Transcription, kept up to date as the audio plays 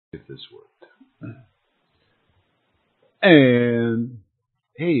If this worked. And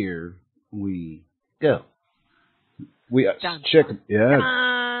here we go. We check,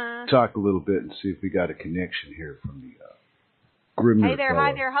 talk a little bit and see if we got a connection here from the Grimner. Hey there,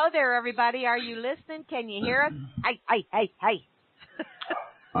 hi there, ho there, everybody. Are you listening? Can you hear us? Hey.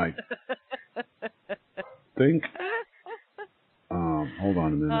 I think. Hold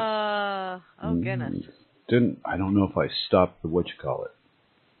on a minute. Goodness. I don't know if I stopped the whatchamacallit.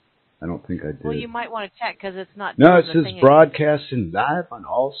 I don't think I did. Well, you might want to check because it's not. No, it says broadcasting live on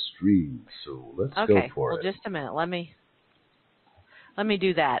all streams. So let's go for it. Okay, well, just a minute. Let me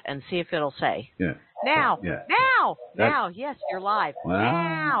do that and see if it'll say. Yeah. Now. Yes, you're live. Wow.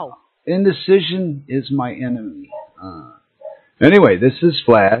 Now. Indecision is my enemy. Anyway, this is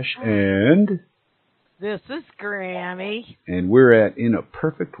Flash and... This is Grammy. And we're at In a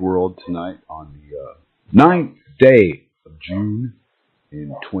Perfect World tonight on the 9th day of June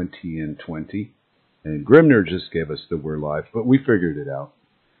in 2020. And Grimner just gave us the we're live, but we figured it out.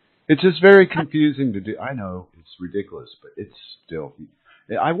 It's just very confusing to do. I know, it's ridiculous, but it's still...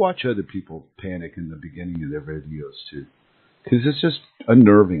 I watch other people panic in the beginning of their videos, too. Because it's just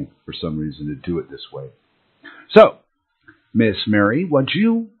unnerving for some reason to do it this way. So, Miss Mary, would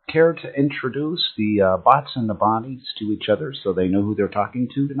you care to introduce the bots and the bodies to each other so they know who they're talking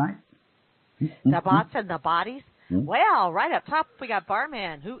to tonight? The bots and the bodies? Well, right up top, we got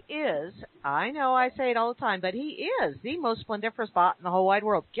Barman, who is, I know I say it all the time, but he is the most splendiferous bot in the whole wide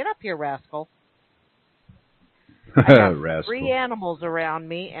world. Get up here, rascal. I have Rascal. 3 animals around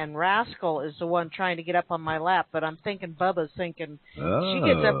me, and Rascal is the one trying to get up on my lap, but I'm thinking Bubba's thinking, she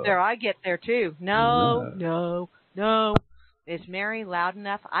gets up there, I get there too. No. Is Mary loud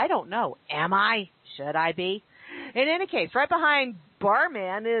enough? I don't know. Am I? Should I be? In any case, right behind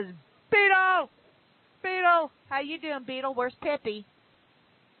Barman is Beetle. Beetle, how you doing, Beetle? Where's Peppy?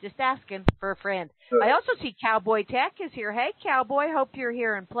 Just asking for a friend. I also see Cowboy Tech is here. Hey, Cowboy, hope you're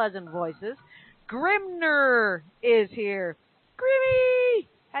hearing pleasant voices. Grimner is here. Grimmy!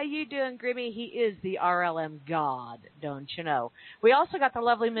 How you doing, Grimmy? He is the RLM god, don't you know? We also got the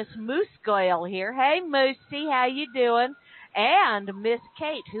lovely Miss Moose Goyle here. Hey, Moosey, how you doing? And Miss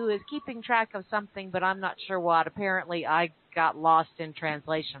Kate, who is keeping track of something, but I'm not sure what. Apparently, I got lost in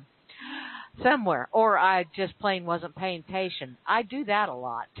translation somewhere, or I just plain wasn't paying attention. I do that a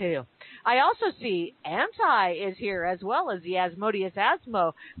lot, too. I also see Anti is here, as well as the Asmodeus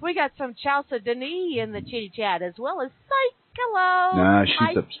Asmo. We got some Chausa Denis in the chitty chat, as well as Psycholo. Nah,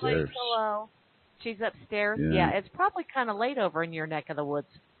 she's upstairs. Psycholo. She's upstairs? Yeah, it's probably kind of late over in your neck of the woods.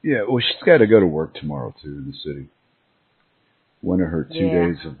 Yeah, well, she's got to go to work tomorrow, too, in the city. One of her 2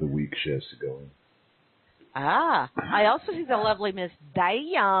 days of the week she has to go in. I also see the lovely Miss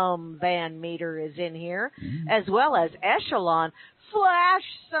Diane Van Meter is in here, as well as Echelon. Flash,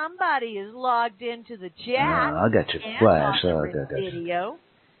 somebody is logged into the chat. I got your Flash. I got video.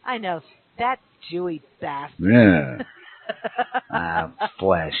 I know, that Jewy bastard. Yeah. I'll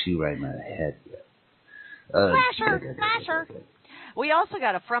flash you right in the head. Flasher. We also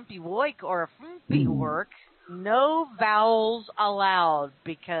got a frumpy woik or a frumpy work. No vowels allowed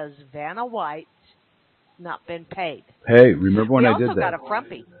because Vanna White not been paid. Hey, remember when I did that? We also got a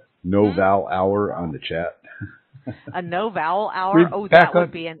frumpy. No vowel hour on the chat. A no vowel hour? That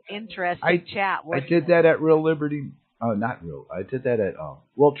would be an interesting chat. I did that at Real Liberty. Not Real. I did that at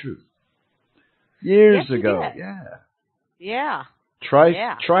World Truth. Years ago. Yeah. Try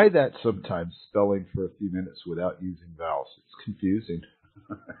that sometimes, spelling for a few minutes without using vowels. It's confusing.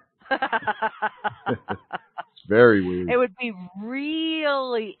 It's very weird. It would be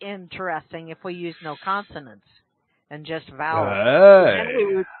really interesting if we used no consonants and just vowels.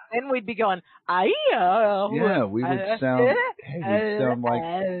 Hey. Then we'd be going, yeah, we would sound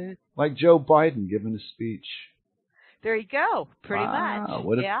like Joe Biden giving a speech. There you go. Pretty much.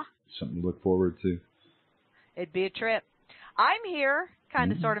 Something to look forward to. It'd be a trip. I'm here,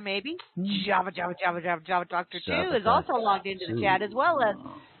 kind of, sort of, maybe. Java Doctor 2 is also logged into the chat, as well as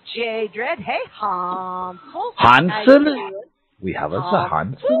J Dread. Hey, Hansel. Hansel? We have us a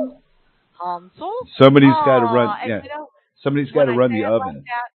Hansel? Hansel? Somebody's got to run. Yeah. Somebody's got to run the oven. Like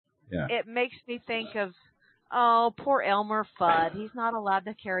that, it makes me think of, poor Elmer Fudd. He's not allowed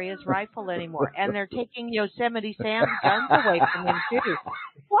to carry his rifle anymore, and they're taking Yosemite Sam's guns away from him too.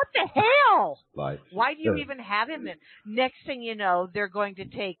 What the hell? Why do you even have him? And next thing you know, they're going to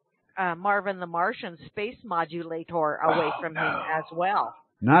take Marvin the Martian space modulator away from him as well.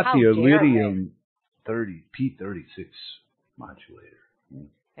 Not the Iridium P36 modulator.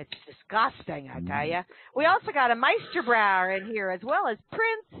 It's disgusting, I tell you. We also got a Meisterbrower in here, as well as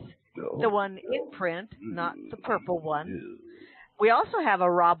Prince, the one in print, not the purple one. We also have a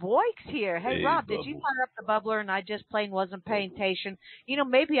Rob Woix here. Hey, Rob, Bubble. did you fire up the bubbler and I just plain wasn't paying attention? You know,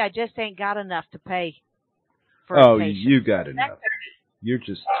 maybe I just ain't got enough to pay for attention. You got enough. You're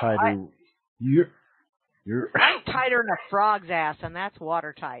just tighter. I'm tighter than a frog's ass, and that's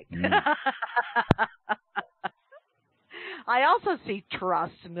watertight. I also see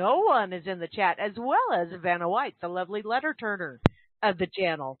Trust No One is in the chat, as well as Vanna White, the lovely letter turner of the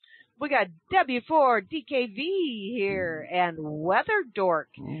channel. We got W4DKV here, and Weather Dork.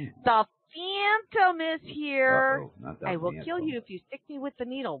 The Phantom is here. I will kill you if you stick me with the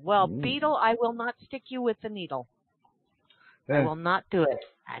needle. Well, Beetle, I will not stick you with the needle. I will not do it.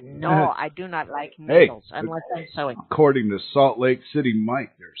 No, I do not like needles unless I'm sewing. According to Salt Lake City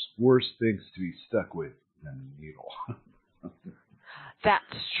Mike, there's worse things to be stuck with than a needle. That's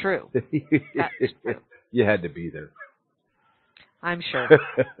true. That's true. You had to be there. I'm sure.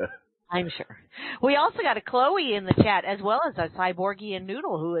 I'm sure. We also got a Chloe in the chat, as well as a Cyborgian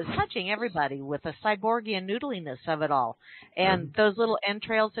Noodle, who is touching everybody with the Cyborgian noodliness of it all. And those little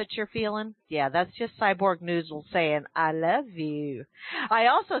entrails that you're feeling, yeah, that's just Cyborg Noodle saying, I love you. I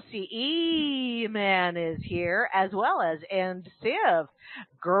also see E-Man is here, as well as and Civ.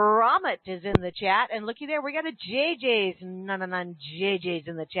 Gromit is in the chat. And looky there, we got a JJ's, JJ's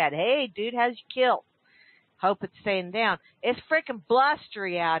in the chat. Hey, dude, how's you killed? Hope it's staying down. It's freaking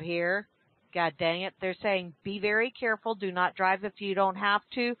blustery out here. God dang it. They're saying be very careful. Do not drive if you don't have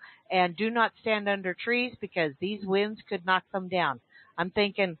to. And do not stand under trees because these winds could knock them down. I'm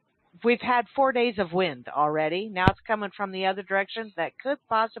thinking we've had 4 days of wind already. Now it's coming from the other direction. That could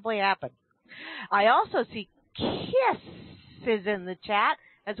possibly happen. I also see Kiss is in the chat,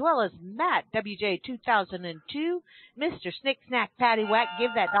 as well as Matt, WJ2002. Mr. Snick Snack Patty Whack,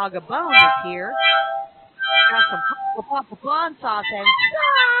 give that dog a bone is here. Got some Papa Blonde sauce and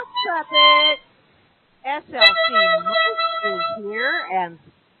Sock Puppet. SLC Most is here, and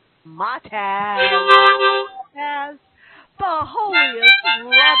Mataz has the holiest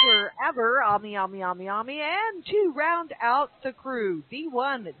rubber ever, Ami, and to round out the crew, the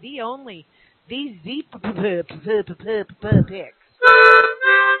one, the only, the Z picks.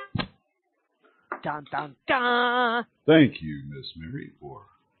 Dun, dun, dun. Thank you, Miss Mary, for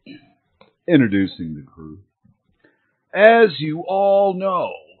introducing the crew. As you all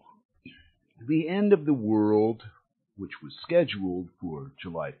know, the end of the world, which was scheduled for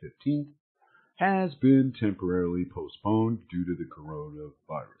July 15th, has been temporarily postponed due to the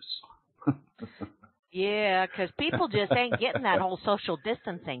coronavirus. Yeah, because people just ain't getting that whole social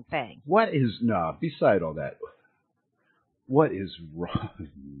distancing thing. Beside all that, what is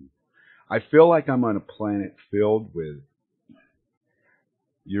wrong? I feel like I'm on a planet filled with,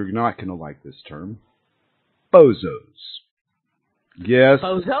 you're not going to like this term, bozos. Yes,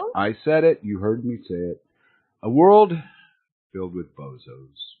 Bozo? I said it. You heard me say it. A world filled with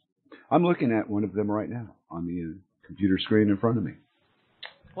bozos. I'm looking at one of them right now on the computer screen in front of me.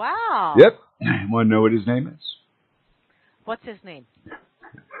 Wow. Yep. Want to know what his name is? What's his name?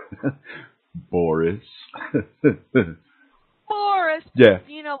 Boris. Boris. Yeah.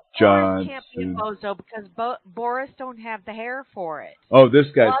 You know, John Boris can't be a bozo because Boris don't have the hair for it. Oh, this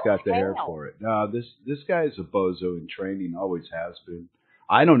guy's got the hair for it. No, this guy is a bozo in training, always has been.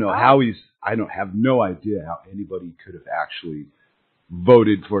 I don't know how I have no idea how anybody could have actually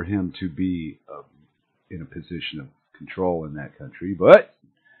voted for him to be in a position of control in that country, but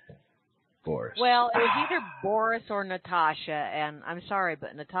Boris. Well, it was either Boris or Natasha, and I'm sorry,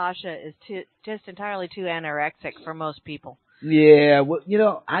 but Natasha is just entirely too anorexic for most people. Yeah, well, you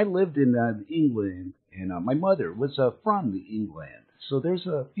know, I lived in England, and my mother was from the England, so there's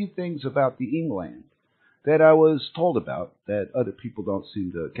a few things about the England that I was told about that other people don't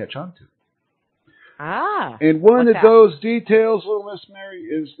seem to catch on to. Ah. And one of those details, little Miss Mary,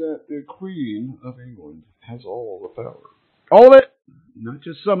 is that the Queen of England has all the power. All of it! Not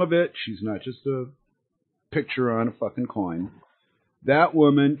just some of it. She's not just a picture on a fucking coin. That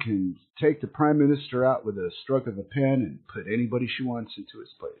woman can take the Prime Minister out with a stroke of a pen and put anybody she wants into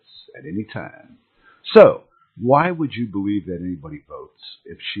his place at any time. So, why would you believe that anybody votes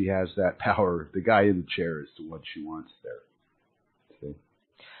if she has that power? The guy in the chair is the one she wants there. See?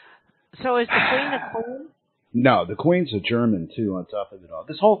 So is the Queen a queen? No, the Queen's a German too. On top of it all,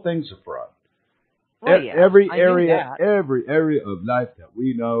 this whole thing's a fraud. Well, yeah, every area of life that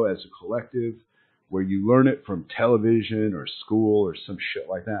we know as a collective, where you learn it from television or school or some shit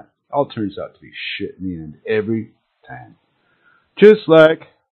like that, all turns out to be shit in the end every time. Just like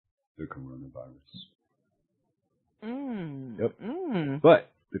the coronavirus. Yep. But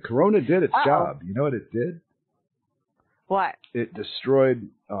the corona did its job. You know what it did? What? It destroyed,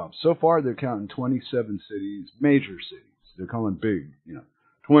 so far they're counting 27 cities, major cities, They're calling big,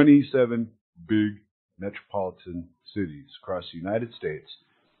 27 big metropolitan cities across the United States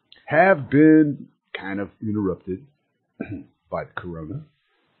have been kind of interrupted by the corona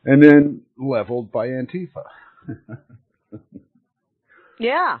and then leveled by Antifa.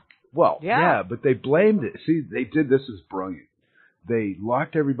 Yeah. Well, yeah, but they blamed it. See, they did this is brilliant. They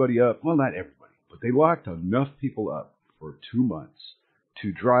locked everybody up. Well, not everybody, but they locked enough people up for 2 months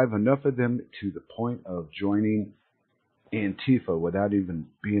to drive enough of them to the point of joining Antifa without even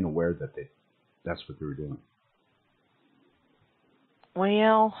being aware that that's what they were doing.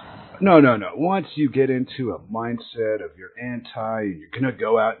 Well, no. Once you get into a mindset of you're anti and you're going to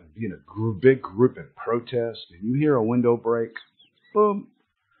go out and be in a big group and protest and you hear a window break, boom,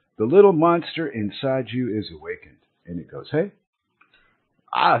 the little monster inside you is awakened. And it goes, hey,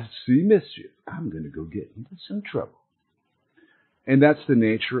 I see mischief. I'm going to go get into some trouble. And that's the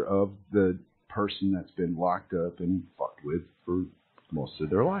nature of the person that's been locked up and fucked with for most of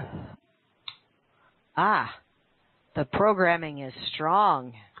their life. The programming is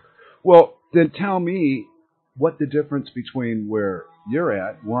strong. Well, then tell me what the difference between where you're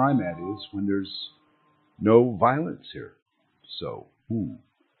at, where I'm at, is when there's no violence here. So,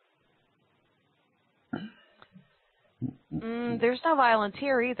 There's no violence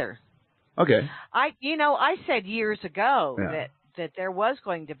here either. Okay. I said years ago that there was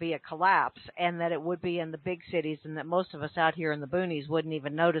going to be a collapse and that it would be in the big cities and that most of us out here in the boonies wouldn't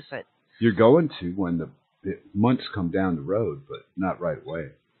even notice it. You're going to when the months come down the road, but not right away.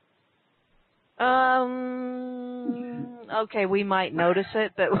 Okay, we might notice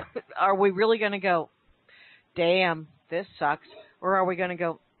it, but are we really going to go, damn, this sucks? Or are we going to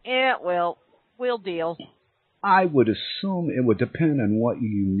go, well, we'll deal? I would assume it would depend on what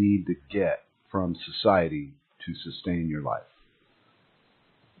you need to get from society to sustain your life.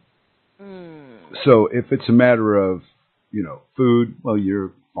 So if it's a matter of, food, well, you're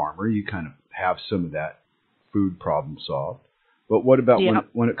a farmer, you kind of have some of that food problem solved. But what about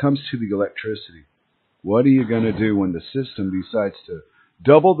when it comes to the electricity? What are you going to do when the system decides to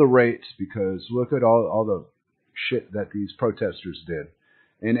double the rates because look at all the shit that these protesters did?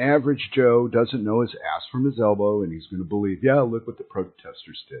 And average Joe doesn't know his ass from his elbow, and he's going to believe, look what the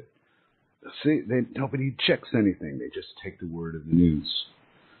protesters did. See, nobody checks anything. They just take the word of the news.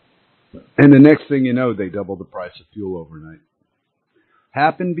 And the next thing you know, they double the price of fuel overnight.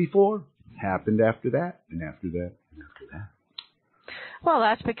 Happened before, happened after that, and after that, and after that. Well,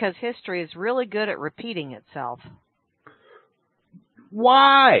 that's because history is really good at repeating itself.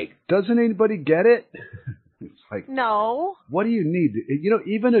 Why? Doesn't anybody get it? It's like, no. What do you need?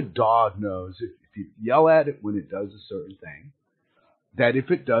 Even a dog knows if you yell at it when it does a certain thing, that if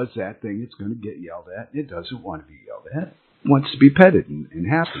it does that thing, it's going to get yelled at. It doesn't want to be yelled at. It wants to be petted and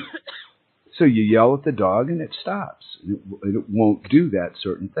happy. So you yell at the dog and it stops. It won't do that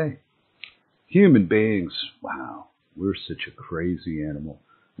certain thing. Human beings, wow, we're such a crazy animal.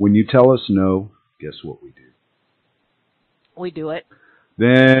 When you tell us no, guess what we do? We do it.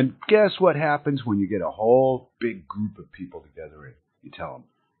 Then guess what happens when you get a whole big group of people together and you tell them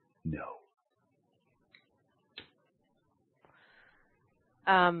no?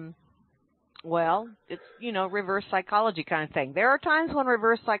 Well, it's, reverse psychology kind of thing. There are times when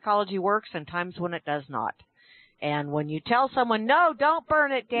reverse psychology works and times when it does not. And when you tell someone, no, don't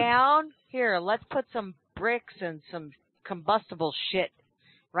burn it down. Here, let's put some bricks and some combustible shit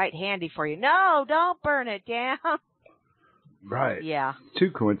right handy for you. No, don't burn it down. Right. Yeah.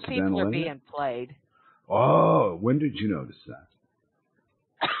 Too coincidental. People are being played. Oh, when did you notice that?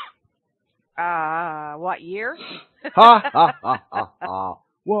 What year? Ha, ha, ha, ha, ha.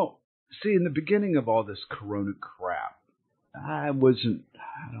 Well, see, in the beginning of all this corona crap, I was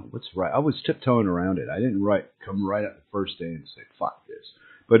tiptoeing around it. I didn't come right out the first day and say, fuck this.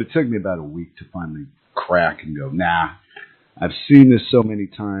 But it took me about a week to finally crack and go, nah, I've seen this so many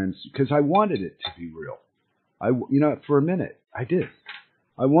times because I wanted it to be real. For a minute, I did.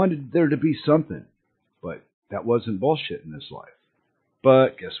 I wanted there to be something, but that wasn't bullshit in this life.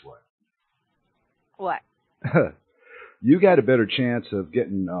 But guess what? What? You got a better chance of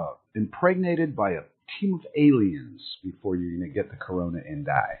getting impregnated by a team of aliens before you're going to get the corona and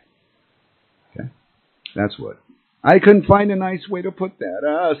die. Okay? That's what. I couldn't find a nice way to put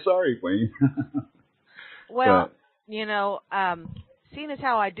that. Sorry, Wayne. Well, seeing as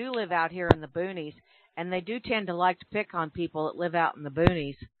how I do live out here in the boonies, and they do tend to like to pick on people that live out in the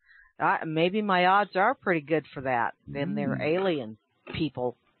boonies, maybe my odds are pretty good for that. Then they're alien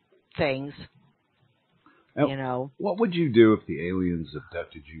people things. What would you do if the aliens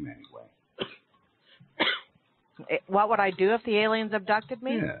abducted you anyway? What would I do if the aliens abducted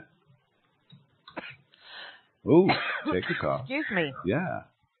me? Yeah. Ooh, take a cough. Excuse me. Yeah.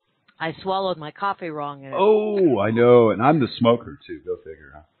 I swallowed my coffee wrong. Oh, I know, and I'm the smoker, too. Go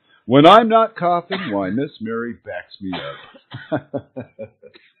figure, huh? When I'm not coughing, why, Miss Mary backs me up.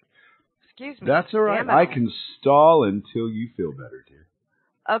 Excuse me. That's all right. I can stall until you feel better, dear.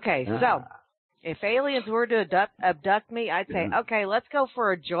 Okay, so if aliens were to abduct me, I'd say, okay, let's go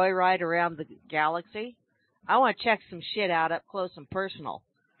for a joyride around the galaxy. I want to check some shit out up close and personal.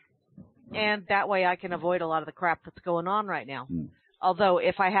 And that way I can avoid a lot of the crap that's going on right now. Although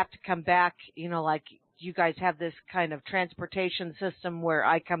if I have to come back, you know, like you guys have this kind of transportation system where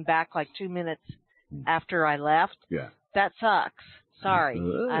I come back like 2 minutes after I left, that sucks. Sorry.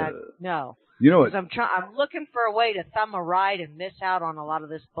 No. You know what? I'm looking for a way to thumb a ride and miss out on a lot of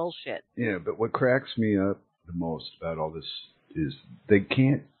this bullshit. Yeah, but what cracks me up the most about all this is they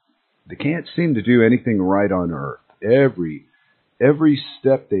can't seem to do anything right on Earth. Every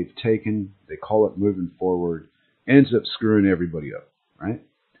step they've taken, they call it moving forward, ends up screwing everybody up, right?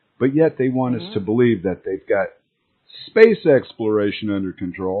 But yet they want us to believe that they've got space exploration under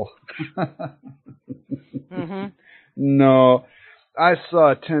control. No. I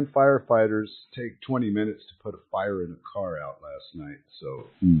saw 10 firefighters take 20 minutes to put a fire in a car out last night. So,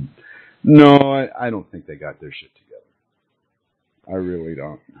 no, I don't think they got their shit together. I really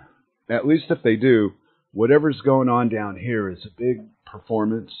don't. At least if they do, whatever's going on down here is a big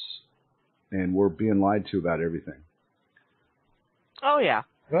performance, and we're being lied to about everything. Oh, yeah.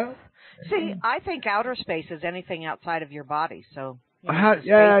 Well, see, I think outer space is anything outside of your body, so...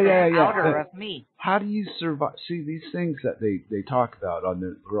 outer of me. How do you survive? See, these things that they talk about on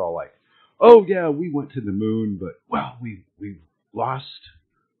the, we're all like, oh yeah, we went to the moon, but well, we lost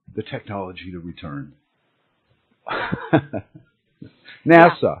the technology to return.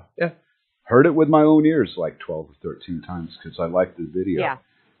 NASA, heard it with my own ears like 12 or 13 times because I liked the video. Yeah,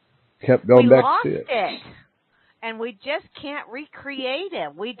 kept going back to see it. And we just can't recreate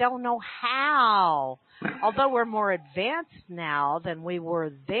it. We don't know how. Although we're more advanced now than we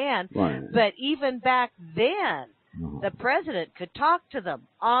were then. Right. But even back then, the president could talk to them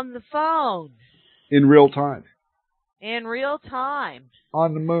on the phone. In real time. In real time.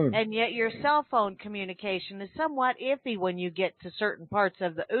 On the moon. And yet your cell phone communication is somewhat iffy when you get to certain parts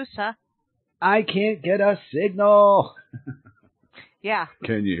of the USA. I can't get a signal. Yeah.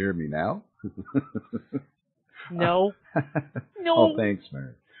 Can you hear me now? No. No. Oh, thanks,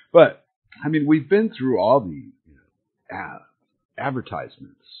 Mary. But, I mean, we've been through all the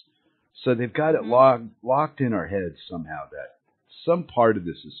advertisements. So they've got it locked in our heads somehow that some part of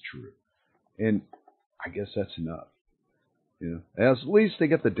this is true. And I guess that's enough. You know, at least they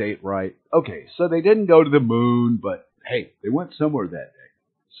get the date right. Okay, so they didn't go to the moon, but hey, they went somewhere that day.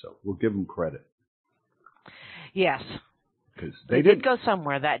 So we'll give them credit. Yes. Because they did go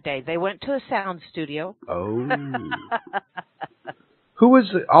somewhere that day. They went to a sound studio. Oh. Who was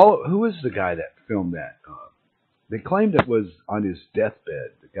the guy that filmed that? They claimed it was on his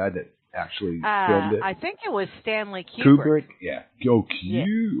deathbed. The guy that actually filmed it. I think it was Stanley Kubrick. Yeah. Go Q. Yeah.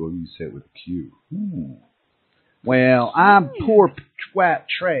 Or you say it with a Q. Well, I'm poor white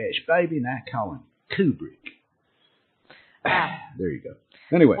trash, baby, and I call him Kubrick. There you go.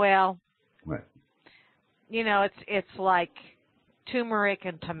 Anyway. Well. What? You know, it's like turmeric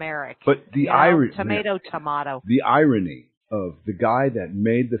and turmeric. But the irony, tomato. The irony of the guy that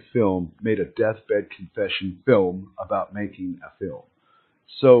made the film made a deathbed confession film about making a film.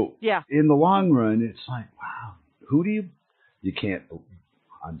 So in the long run, it's like, wow, who do you can't.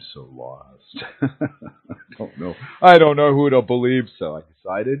 I'm so lost. I don't know who to believe. So I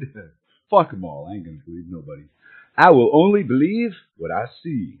decided, fuck them all. I ain't gonna believe nobody. I will only believe what I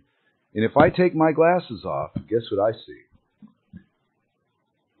see. And if I take my glasses off, guess what I see?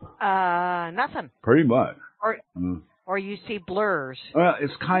 Nothing. Pretty much. Or you see blurs. Well,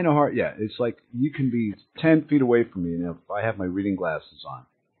 it's kind of hard. Yeah, it's like you can be 10 feet away from me, and if I have my reading glasses on.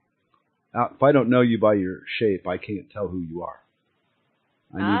 Now, if I don't know you by your shape, I can't tell who you are.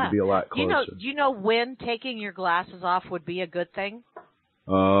 I need to be a lot closer. Do you know when taking your glasses off would be a good thing?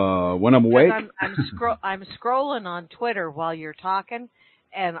 When I'm awake? I'm scrolling on Twitter while you're talking,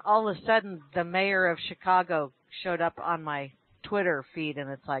 and all of a sudden the mayor of Chicago showed up on my Twitter feed, and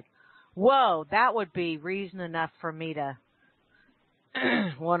it's like, whoa, that would be reason enough for me to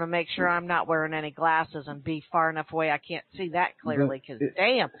want to make sure I'm not wearing any glasses and be far enough away I can't see that clearly, because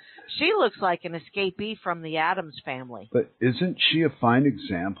damn, she looks like an escapee from the Addams Family. But isn't she a fine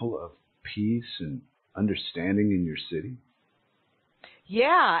example of peace and understanding in your city?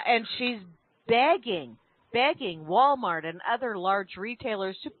 Yeah, and she's begging Walmart and other large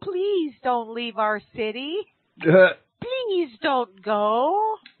retailers to please don't leave our city. Please don't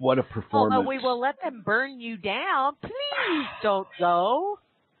go. What a performance. Although we will let them burn you down. Please don't go.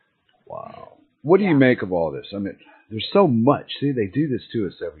 Wow. What do you make of all this? I mean, there's so much. See, they do this to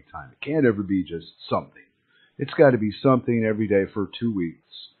us every time. It can't ever be just something. It's got to be something every day for 2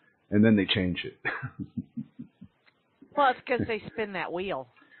 weeks, and then they change it. Well, it's because they spin that wheel.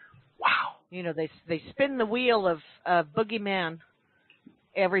 Wow. You know, they spin the wheel of Boogeyman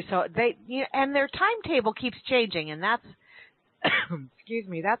every and their timetable keeps changing, and that's excuse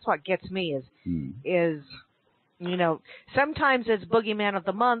me, that's what gets me is you know, sometimes it's Boogeyman of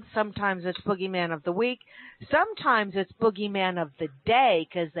the month, sometimes it's Boogeyman of the week, sometimes it's Boogeyman of the day,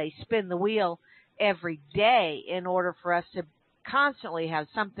 because they spin the wheel every day in order for us to constantly have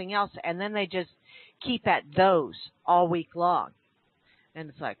something else, and then they just keep at those all week long. And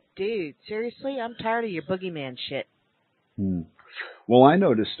it's like, dude, seriously? I'm tired of your Boogeyman shit. Well, I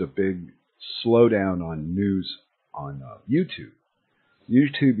noticed a big slowdown on news on YouTube.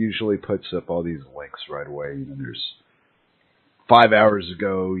 YouTube usually puts up all these links right away. You know, there's 5 hours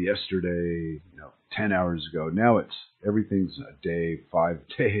ago, yesterday, 10 hours ago. Now it's everything's a day, 5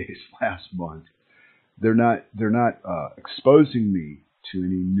 days, last month. They're not exposing me to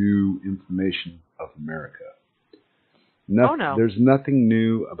any new information of America. Oh, no. There's nothing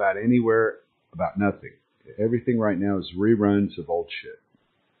new about anywhere, about nothing. Everything right now is reruns of old shit.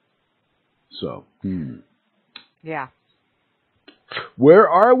 So, Yeah. Where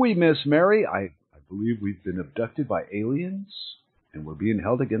are we, Miss Mary? I believe we've been abducted by aliens, and we're being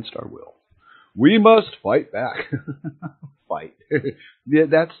held against our will. We must fight back. Fight. Yeah,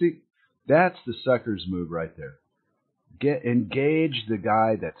 that's the sucker's move right there. Engage the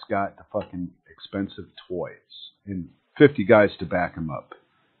guy that's got the fucking expensive toys and 50 guys to back him up.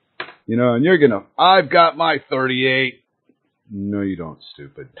 And you're gonna, I've got my 38. No, you don't,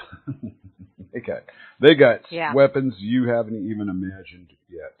 stupid. They got weapons you haven't even imagined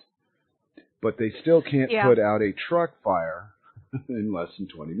yet. But they still can't put out a truck fire in less than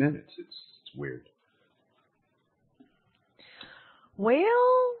 20 minutes. It's weird. Well,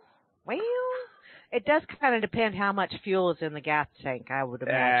 it does kind of depend how much fuel is in the gas tank, I would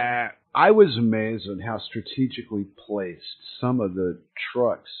imagine. I was amazed on how strategically placed some of the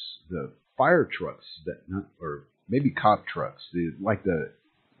trucks, the fire trucks, or maybe cop trucks,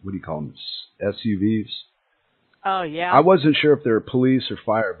 what do you call them, SUVs? Oh, yeah. I wasn't sure if they were police or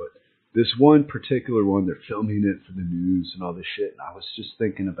fire, but this one particular one, they're filming it for the news and all this shit, and I was just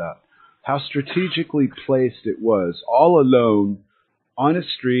thinking about how strategically placed it was, all alone on a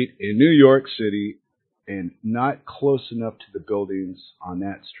street in New York City, and not close enough to the buildings on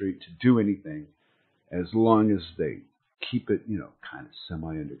that street to do anything, as long as they keep it, kind of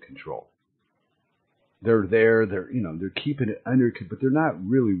semi under control. They're there, they're keeping it under, but they're not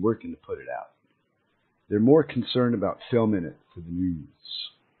really working to put it out. They're more concerned about filming it for the news.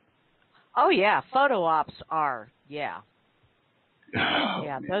 Oh yeah, photo ops are, yeah. Oh,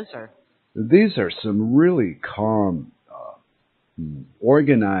 yeah, man. Those are. These are some really calm,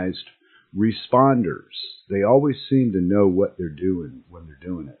 organized responders. They always seem to know what they're doing when they're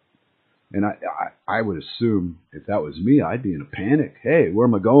doing it. And I would assume if that was me, I'd be in a panic. Hey, where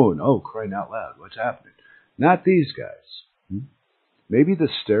am I going? Oh, crying out loud. What's happening? Not these guys. Maybe the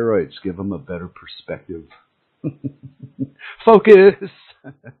steroids give them a better perspective. Focus.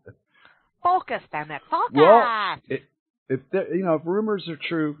 Focus, damn it. Focus. Well, if rumors are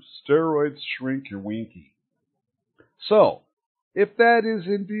true, steroids shrink your winky. So, if that is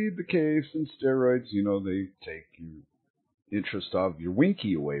indeed the case, and steroids, they take your interest of your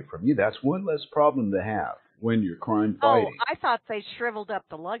winky away from you, that's one less problem to have when you're crime fighting. Oh, I thought they shriveled up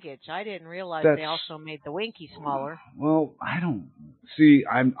the luggage. I didn't realize they also made the winky smaller. Well, I don't see.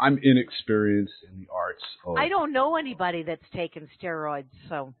 I'm inexperienced in the arts. I don't know anybody that's taken steroids,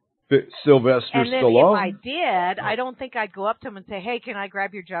 so. Sylvester and then Stallone. If I did, I don't think I'd go up to him and say, "Hey, can I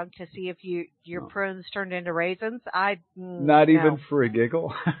grab your junk to see if your prunes turned into raisins?" Not even for a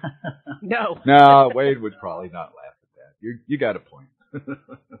giggle. No. No, Wade would probably not laugh at that. You got a point.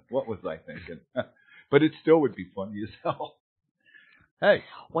 What was I thinking? But it still would be funny as hell. Hey.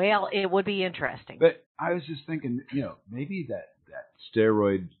 Well, it would be interesting. But I was just thinking, maybe that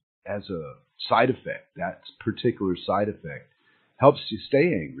steroid as a side effect, that particular side effect, helps you stay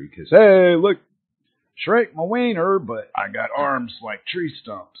angry because, hey, look, shrank my wiener, but I got arms like tree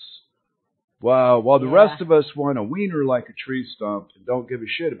stumps. While the rest of us want a wiener like a tree stump and don't give a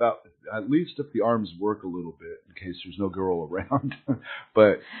shit about, at least if the arms work a little bit in case there's no girl around.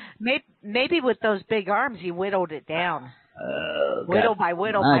 But maybe with those big arms, he whittled it down. Whittle by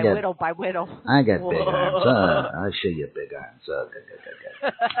whittle by whittle by whittle. I got big arms. I'll show you big arms.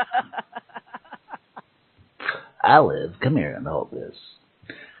 Olive, come here and hold this.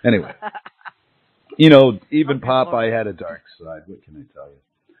 Anyway, you know, even Popeye had a dark side. What can I tell you?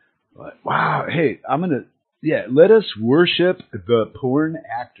 But, wow, hey, let us worship the porn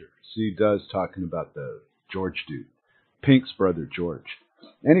actor. See, he does talking about the George dude, Pink's brother George.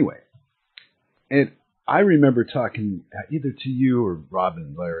 Anyway, and I remember talking either to you or Robin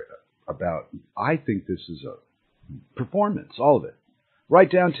and Larry about, I think this is a performance, all of it, right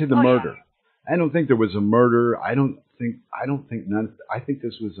down to the murder. Yeah. I don't think there was a murder. I don't think none. I think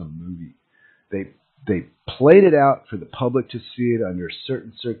this was a movie. They played it out for the public to see it under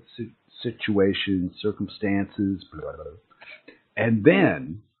certain situations, circumstances, blah, blah, blah. And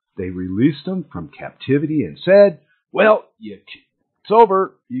then they released them from captivity and said, well, it's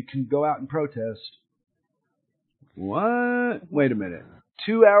over. You can go out and protest. What? Wait a minute.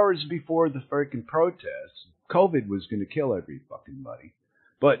 2 hours before the freaking protest, COVID was going to kill every fucking buddy.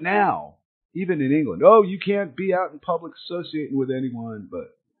 But now, even in England, you can't be out in public associating with anyone,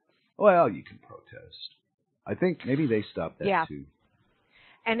 but, well, you can protest. I think maybe they stopped that too.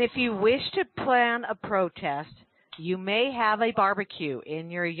 And if you wish to plan a protest, you may have a barbecue in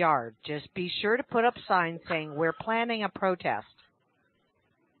your yard. Just be sure to put up signs saying, we're planning a protest.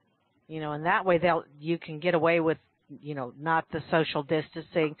 And that way you can get away with, not the social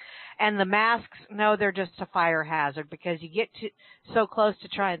distancing. And the masks, no, they're just a fire hazard because you get so close to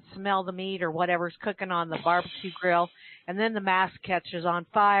try and smell the meat or whatever's cooking on the barbecue grill, and then the mask catches on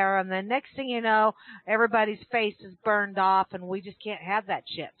fire, and then next thing you know, everybody's face is burned off, and we just can't have that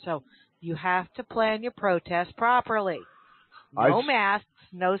shit. So you have to plan your protest properly. No masks,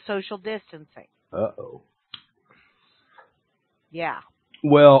 no social distancing. Uh-oh. Yeah.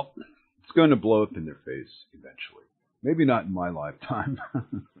 Well, it's going to blow up in their face eventually. Maybe not in my lifetime.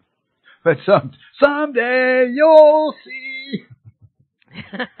 But someday you'll see.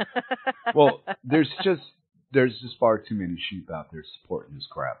 Well, there's just far too many sheep out there supporting this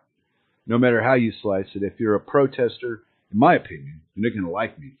crap. No matter how you slice it, if you're a protester, in my opinion, you're not going to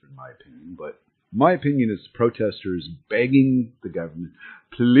like me for my opinion, but my opinion is the protester is begging the government,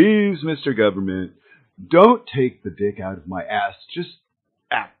 please, Mr. Government, don't take the dick out of my ass. Just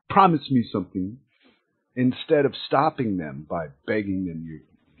promise me something. Instead of stopping them by begging them, you're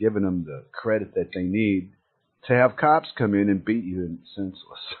giving them the credit that they need to have cops come in and beat you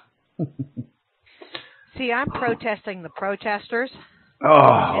senseless. See, I'm protesting the protesters.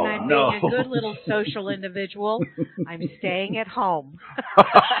 Oh, and I'm being a good little social individual. I'm staying at home.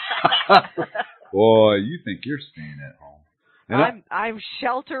 Boy, you think you're staying at home. And I'm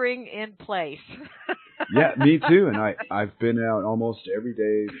sheltering in place. Yeah, me too. And I've been out almost every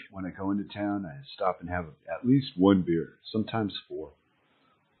day when I go into town. I stop and have at least one beer, sometimes 4.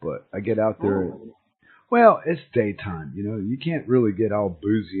 But I get out there. And, well, it's daytime. You can't really get all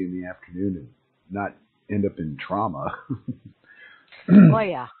boozy in the afternoon and not end up in trauma. Oh,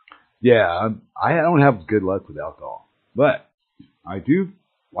 yeah. Yeah, I don't have good luck with alcohol. But I do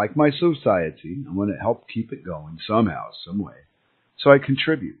like my society. I want to help keep it going somehow, some way. So I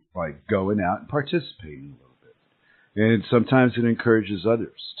contribute by going out and participating a little bit. And sometimes it encourages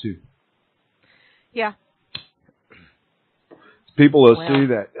others, too. Yeah. People will see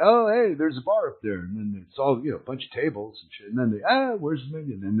that, hey, there's a bar up there. And then it's all, a bunch of tables and shit. And then they, where's the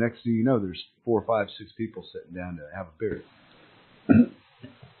menu? And then next thing you know, there's 4, 5, 6 people sitting down to have a beer.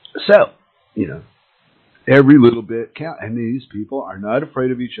 So, every little bit counts. And these people are not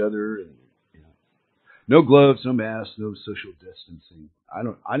afraid of each other. And, no gloves, no masks, no social distancing. I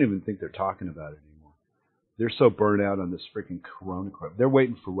don't even think they're talking about it anymore. They're so burnt out on this freaking corona crap. They're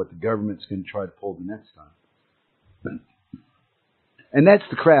waiting for what the government's going to try to pull the next time. And that's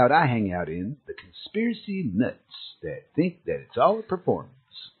the crowd I hang out in, the conspiracy nuts that think that it's all a performance.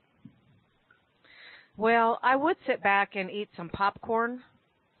 Well, I would sit back and eat some popcorn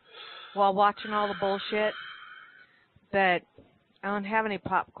while watching all the bullshit, but I don't have any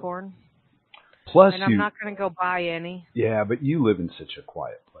popcorn. Plus, and I'm not going to go buy any. Yeah, but you live in such a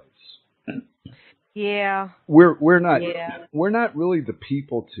quiet place. Yeah. We're not really the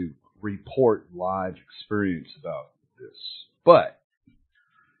people to report live experience about this, but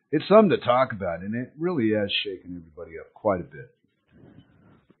it's something to talk about, and it really has shaken everybody up quite a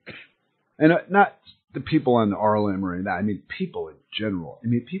bit. And not the people on the RLM or anything. I mean, people in general. I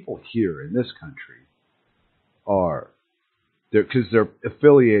mean, people here in this country are. Because they're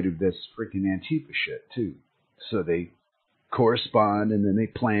affiliated with this freaking Antifa shit, too. So they correspond, and then they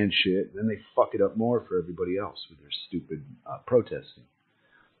plan shit, and then they fuck it up more for everybody else with their stupid protesting.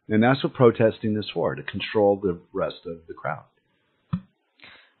 And that's what protesting is for, to control the rest of the crowd.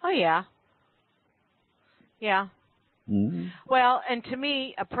 Oh, yeah. Yeah. Mm-hmm. Well, and to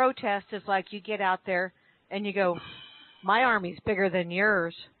me, a protest is like you get out there and you go, my army's bigger than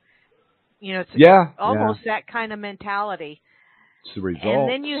yours. You know, it's almost that kind of mentality. It's the result. And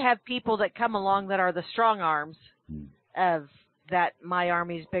then you have people that come along that are the strong arms of that my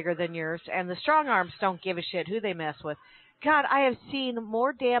army's bigger than yours. And the strong arms don't give a shit who they mess with. God, I have seen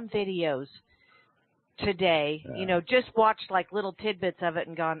more damn videos today. You know, just watched like little tidbits of it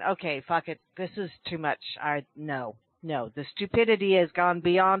and gone, okay, fuck it. This is too much. No. The stupidity has gone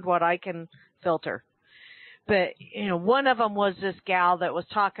beyond what I can filter. But, you know, one of them was this gal that was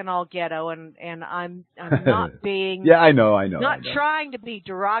talking all ghetto, and I'm not being... Yeah, I know. Not trying to be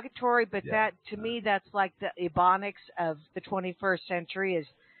derogatory, but that, to me, that's like the ebonics of the 21st century, is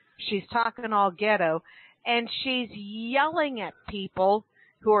she's talking all ghetto, and she's yelling at people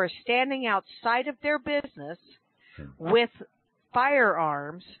who are standing outside of their business with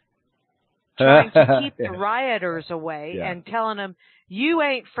firearms, trying to keep the rioters away, and telling them, you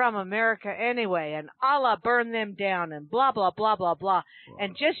ain't from America anyway, and Allah burn them down, and blah, blah, blah, blah, blah.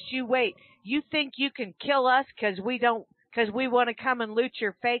 And just you wait. You think you can kill us because we want to come and loot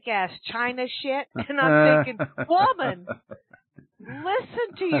your fake-ass China shit? And I'm thinking, woman,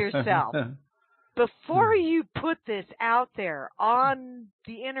 listen to yourself. Before you put this out there on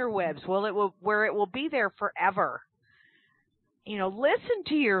the interwebs, where it will be there forever, you know, listen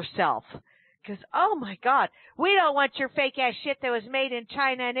to yourself. Because, oh, my God, we don't want your fake-ass shit that was made in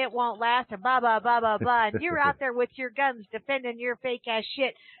China and it won't last and blah, blah, blah, blah, blah. And you're out there with your guns defending your fake-ass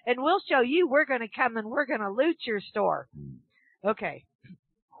shit. And we'll show you we're going to come and we're going to loot your store. Okay.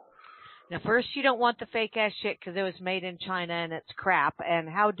 Now, first, you don't want the fake-ass shit because it was made in China and it's crap. And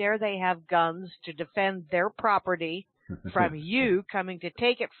how dare they have guns to defend their property from you coming to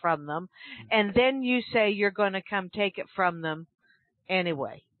take it from them. And then you say you're going to come take it from them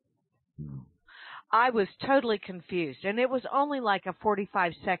anyway. I was totally confused, and it was only like a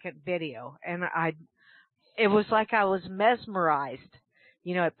 45-second video, and it was like I was mesmerized.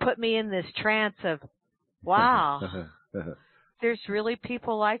 You know, it put me in this trance of, wow, there's really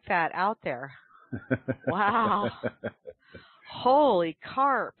people like that out there. Wow. Holy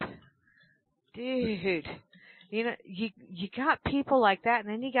carp. Dude. You know, you got people like that, and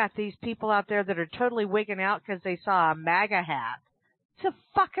then you got these people out there that are totally wigging out because they saw a MAGA hat. It's a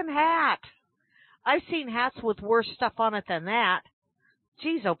fucking hat. I've seen hats with worse stuff on it than that.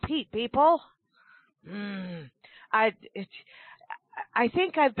 Jeez, oh, Pete, people. I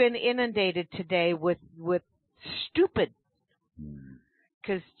think I've been inundated today with stupid.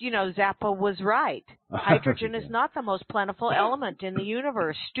 Because, you know, Zappa was right. Hydrogen is not the most plentiful element in the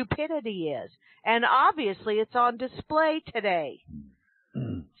universe. Stupidity is. And obviously it's on display today.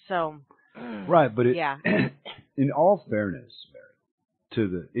 So. Right, but in all fairness, Mary, to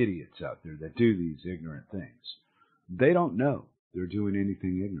the idiots out there that do these ignorant things, they don't know they're doing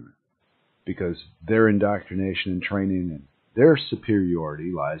anything ignorant, because their indoctrination and training and their superiority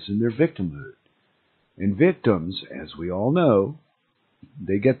lies in their victimhood. And victims, as we all know,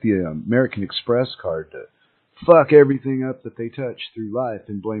 they get the American Express card to fuck everything up that they touch through life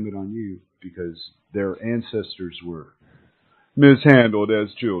and blame it on you because their ancestors were mishandled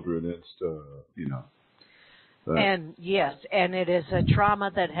as children and stuff, you know. And yes, and it is a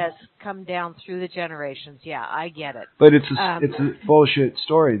trauma that has come down through the generations. Yeah, I get it. But it's a bullshit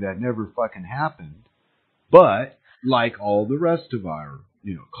story that never fucking happened. But like all the rest of our,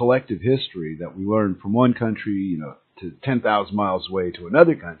 you know, collective history that we learn from one country, you know, to 10,000 miles away to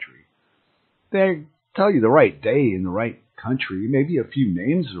another country, they tell you the right day in the right country. Maybe a few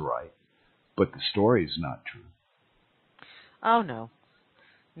names are right, but the story is not true. Oh no.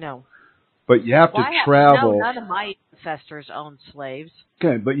 But you have to travel. No, none of my ancestors owned slaves.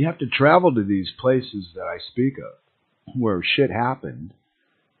 Okay, but you have to travel to these places that I speak of, where shit happened,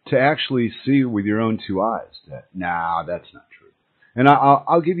 to actually see with your own two eyes that, nah, that's not true. And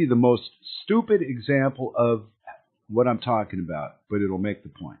I'll give you the most stupid example of what I'm talking about, but it'll make the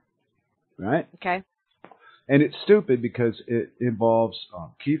point. Right? Okay. And it's stupid because it involves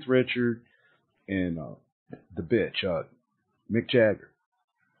Keith Richards and the bitch, Mick Jagger.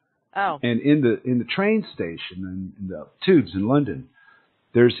 Oh. And in the train station and in the tubes in London,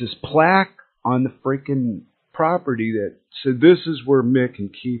 there's this plaque on the freaking property that said this is where Mick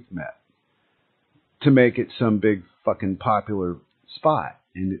and Keith met, to make it some big fucking popular spot,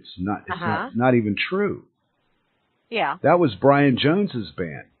 and it's not even true. Yeah. That was Brian Jones's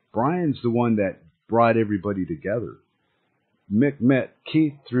band. Brian's the one that brought everybody together. Mick met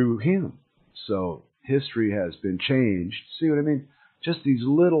Keith through him. So history has been changed. See what I mean? Just these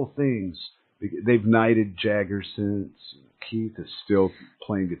little things. They've knighted Jagger since. Keith is still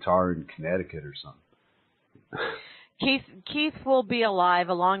playing guitar in Connecticut or something. Keith will be alive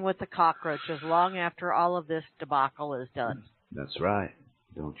along with the cockroaches long after all of this debacle is done. That's right.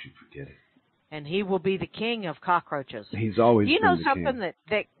 Don't you forget it. And he will be the king of cockroaches. He's always been the king. You know something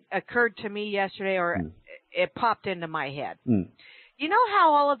that occurred to me yesterday, or it popped into my head. You know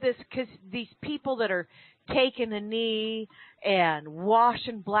how all of this, because these people that are taking a knee and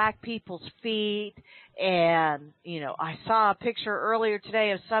washing black people's feet, and, I saw a picture earlier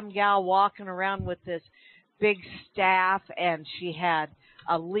today of some gal walking around with this big staff, and she had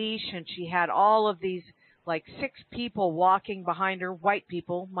a leash, and she had all of these, 6 people walking behind her, white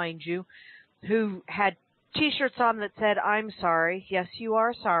people, mind you, who had T-shirts on that said, "I'm sorry." Yes, you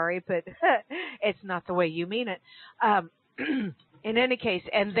are sorry, but it's not the way you mean it. In any case,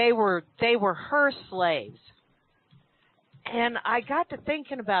 and they were her slaves. And I got to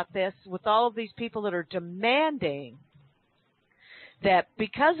thinking about this with all of these people that are demanding that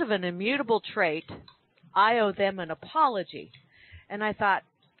because of an immutable trait, I owe them an apology. And I thought,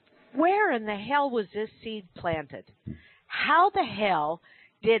 where in the hell was this seed planted? How the hell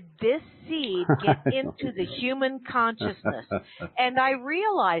did this seed get into the human consciousness? And I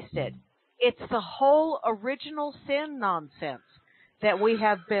realized it. It's the whole original sin nonsense that we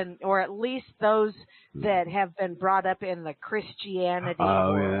have been, or at least those that have been brought up in the Christianity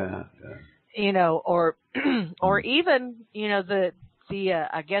world, or even,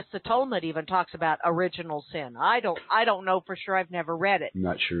 I guess the Talmud even talks about original sin. I don't know for sure. I've never read it. I'm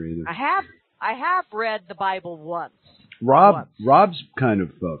not sure either. I have read the Bible once. Rob's kind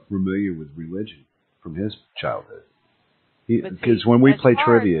of familiar with religion from his childhood. Because when we play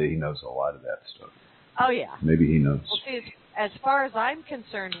trivia, he knows a lot of that stuff. Oh, yeah. Maybe he knows. Well, see, as far as I'm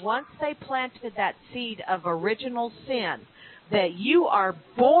concerned, once they planted that seed of original sin that you are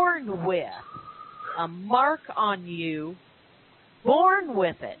born with, a mark on you, born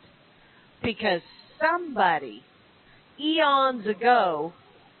with it, because somebody eons ago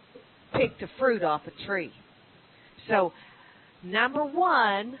picked a fruit off a tree. So, number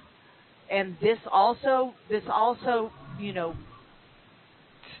one, and this also,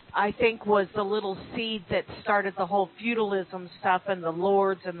 I think was the little seed that started the whole feudalism stuff and the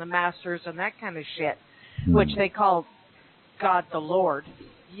lords and the masters and that kind of shit, which they call God the Lord.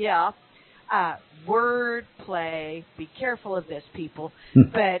 Yeah. Word play. Be careful of this, people.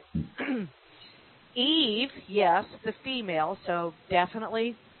 But Eve, yes, the female, so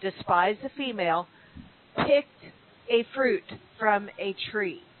definitely despise the female, picked a fruit from a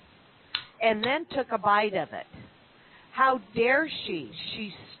tree and then took a bite of it. How dare she?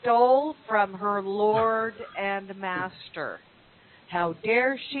 She stole from her Lord and Master. How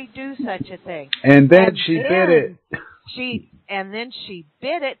dare she do such a thing? And then she bit it. And then she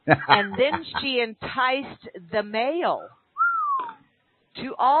bit it, and then she enticed the male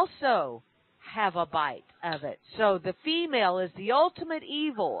to also have a bite of it. So the female is the ultimate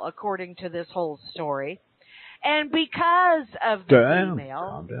evil, according to this whole story. And because of the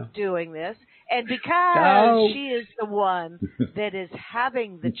female doing this, and because she is the one that is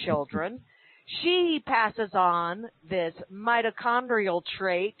having the children, she passes on this mitochondrial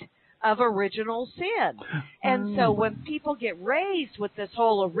trait of original sin. And so when people get raised with this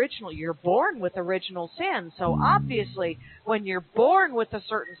whole original, you're born with original sin. So obviously, when you're born with a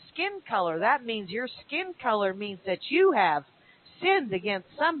certain skin color, that means your skin color means that you have sinned against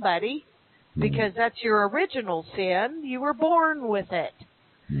somebody, because that's your original sin. You were born with it.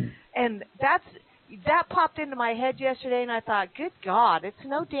 And that popped into my head yesterday, and I thought, good God, it's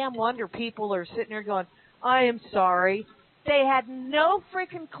no damn wonder people are sitting there going, I am sorry. They had no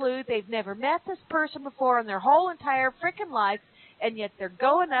freaking clue. They've never met this person before in their whole entire freaking life, and yet they're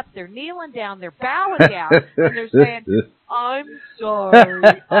going up, they're kneeling down, they're bowing down, and they're saying, I'm sorry,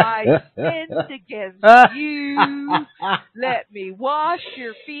 I sinned against you. Let me wash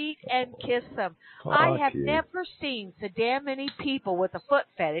your feet and kiss them. I have never seen so damn many people with a foot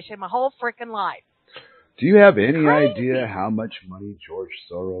fetish in my whole freaking life. Do you have any idea how much money George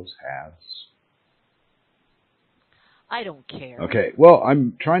Soros has? I don't care. Okay, well,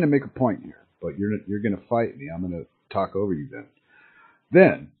 I'm trying to make a point here, but you're going to fight me. I'm going to talk over you then.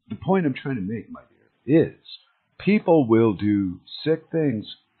 Then, the point I'm trying to make, my dear, is people will do sick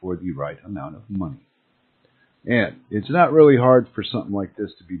things for the right amount of money. And it's not really hard for something like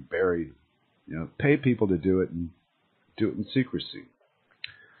this to be buried. Pay people to do it and do it in secrecy.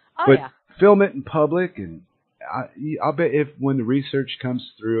 But film it in public, and I'll bet when the research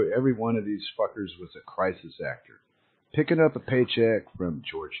comes through, every one of these fuckers was a crisis actor, picking up a paycheck from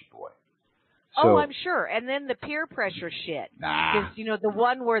Georgie Boy. So, I'm sure. And then the peer pressure shit. Because, the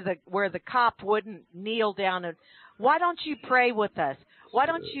one where the cop wouldn't kneel down and why don't you pray with us? Why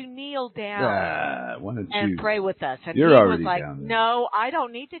don't you kneel down and pray with us? And You're he already was like, down there. no, I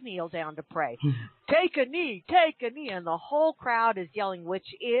don't need to kneel down to pray. Take a knee, take a knee. And the whole crowd is yelling, which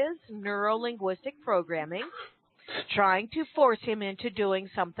is neuro-linguistic programming, trying to force him into doing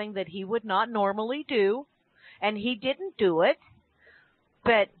something that he would not normally do. And he didn't do it.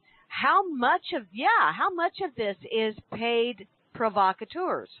 But how much of this is paid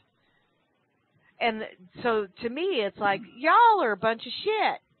provocateurs? And so to me, it's like, y'all are a bunch of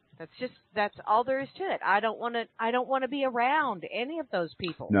shit. That's all there is to it. I don't want to be around any of those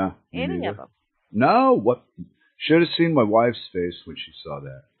people. No. Any of them. No. What? Should have seen my wife's face when she saw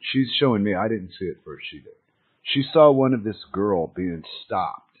that. She's showing me. I didn't see it first. She did. She saw one of this girl being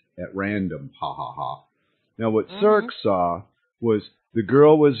stopped at random. Ha ha ha. Now what Cirque saw was the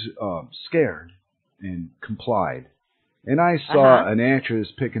girl was scared and complied. And I saw an actress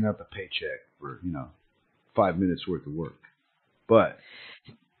picking up a paycheck for, 5 minutes worth of work. But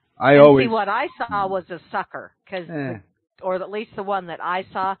what I saw was a sucker, or at least the one that I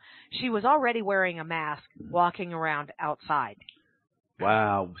saw, she was already wearing a mask, walking around outside.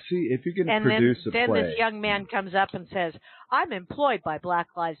 Wow. See, if you can produce a play. Then this young man comes up and says, I'm employed by Black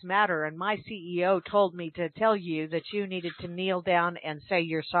Lives Matter, and my CEO told me to tell you that you needed to kneel down and say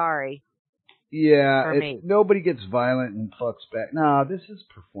you're sorry. Yeah, nobody gets violent and fucks back. No, this is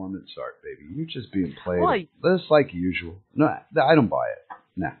performance art, baby. You're just being played. Just like usual. No, I don't buy it.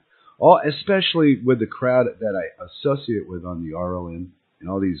 Nah. Especially with the crowd that I associate with on the RLM and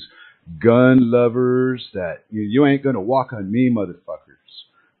all these gun lovers that you ain't going to walk on me, motherfuckers.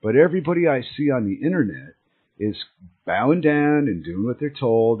 But everybody I see on the internet is bowing down and doing what they're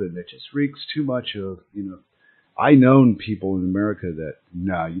told, and it just reeks too much of, I known people in America that,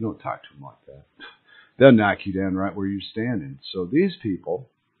 no, you don't talk to them like that. They'll knock you down right where you're standing. So these people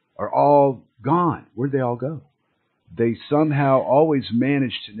are all gone. Where'd they all go? They somehow always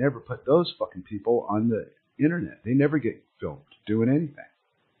manage to never put those fucking people on the internet. They never get filmed doing anything.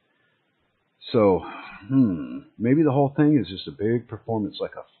 So, maybe the whole thing is just a big performance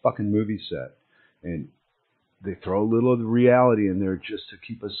like a fucking movie set. And they throw a little of the reality in there just to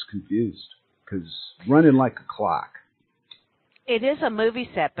keep us confused. Because running like a clock. It is a movie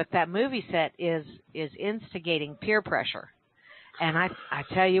set, but that movie set is instigating peer pressure. And I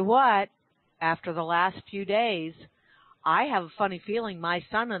tell you what, after the last few days, I have a funny feeling my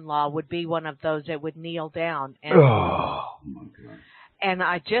son-in-law would be one of those that would kneel down. And, oh, my God. And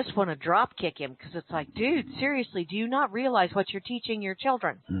I just want to drop kick him because it's like, dude, seriously, do you not realize what you're teaching your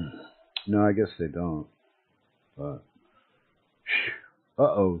children? No, I guess they don't. But,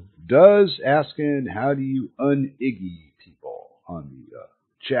 Does asking, how do you un-Iggy people on the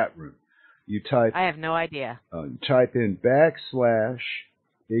chat room? You type. I have no idea. You type in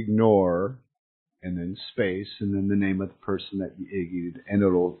 /ignore and then space and then the name of the person that you iggied, and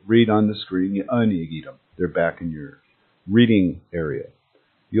it'll read on the screen. You un-Iggied them. They're back in your reading area.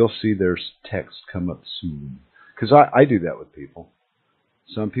 You'll see their text come up soon. Because I do that with people.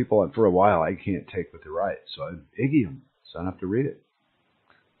 Some people, for a while, I can't take what they write, so I Iggy them, so I don't have to read it.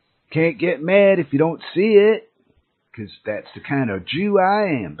 Can't get mad if you don't see it, because that's the kind of Jew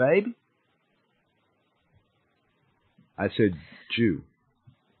I am, baby. I said Jew,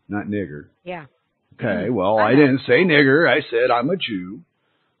 not nigger. Yeah. Okay, well, I didn't say nigger. I said I'm a Jew.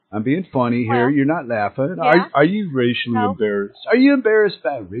 I'm being funny here. You're not laughing. Yeah. Are you racially embarrassed? Are you embarrassed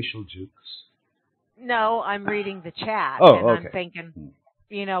by racial jokes? No, I'm reading the chat. I'm thinking,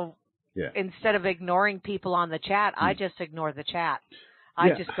 instead of ignoring people on the chat, I just ignore the chat.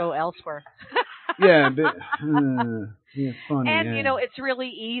 I just go elsewhere. Funny. And, it's really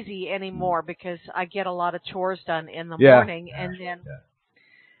easy anymore because I get a lot of chores done in the morning, and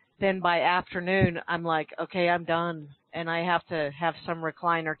then by afternoon, I'm like, okay, I'm done. And I have to have some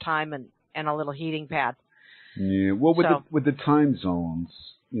recliner time and a little heating pad. Yeah, well, with the time zones,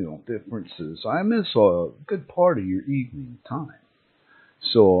 differences, I miss a good part of your evening time.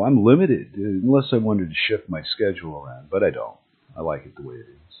 So I'm limited, unless I wanted to shift my schedule around, but I don't. I like it the way it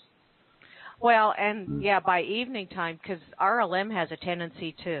is. Well, and by evening time, because RLM has a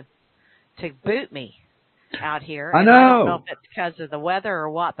tendency to boot me out here. I know. I don't know if it's because of the weather or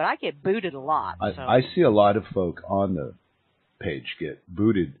what, but I get booted a lot. I see a lot of folk on the page get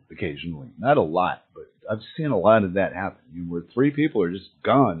booted occasionally. Not a lot, but I've seen a lot of that happen. Where 3 people are just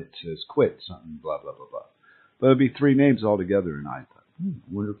gone, it says quit, something, blah, blah, blah, blah. But it'd be 3 names altogether, and I thought, I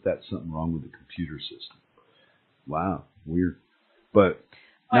wonder if that's something wrong with the computer system. Wow, weird. But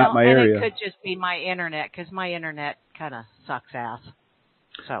not my area. It could just be my internet, because my internet kind of sucks ass.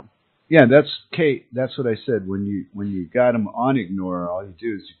 So. Yeah, that's Kate. That's what I said. When you got them on ignore, all you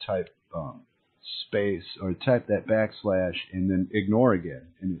do is you type space or type that backslash and then ignore again,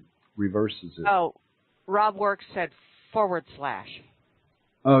 and it reverses it. Oh, Rob Works said /.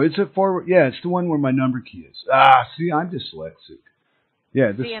 Oh, it's a forward. Yeah, it's the one where my number key is. Ah, see, I'm dyslexic.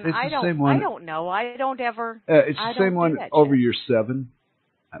 Yeah, it's the same one. I don't know. I don't ever. It's the same one over your 7,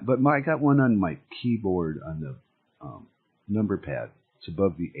 but I got one on my keyboard on the number pad. It's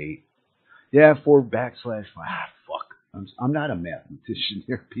above the 8. Yeah, /. Fuck. I'm not a mathematician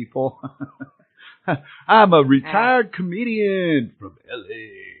here, people. I'm a retired comedian from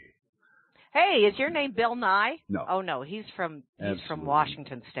L.A. Hey, is your name Bill Nye? No. Oh no, he's from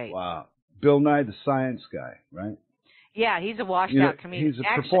Washington State. Wow, Bill Nye, the science guy, right? Yeah, he's a washed-out comedian. He's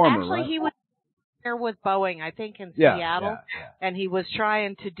a performer, actually, right? he was here with Boeing, I think, in Seattle, and he was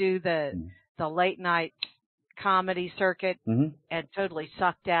trying to do the late night comedy circuit and totally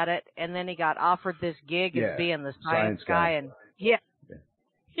sucked at it. And then he got offered this gig as being the science guy, and yeah.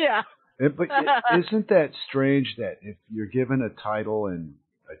 But isn't that strange that if you're given a title in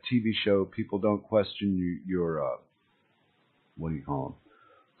a TV show, people don't question your what do you call them?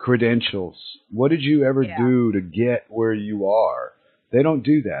 Credentials. What did you ever do to get where you are? They don't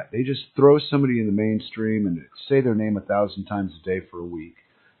do that. They just throw somebody in the mainstream and say their name 1,000 times a day for a week.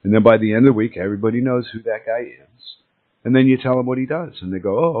 And then by the end of the week, everybody knows who that guy is. And then you tell them what he does. And they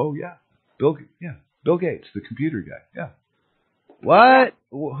go, oh yeah, Bill Gates, the computer guy. Yeah. What?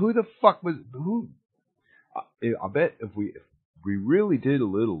 Who the fuck was, who? I bet if we really did a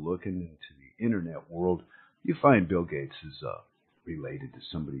little looking into the internet world, you find Bill Gates is related to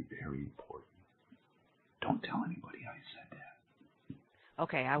somebody very important. Don't tell anybody I said that.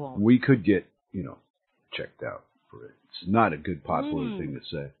 Okay, I won't. We could get, checked out for it. It's not a good popular thing to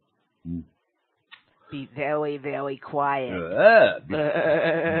say. Be very, very quiet.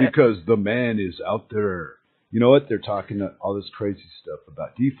 Because the man is out there. You know what? They're talking all this crazy stuff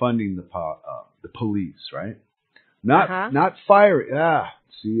about defunding the police, right? Not fire.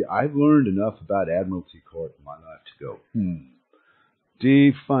 See, I've learned enough about Admiralty Court in my life to go,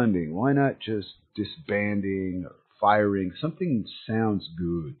 defunding. Why not just disbanding or firing? Something sounds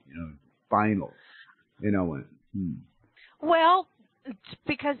good, final. Well, it's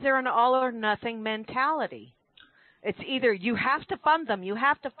because they're an all or nothing mentality. It's either you have to fund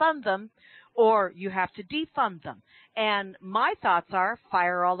them, or you have to defund them. And my thoughts are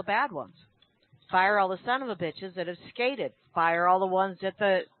fire all the bad ones. Fire all the son of a bitches that have skated. Fire all the ones that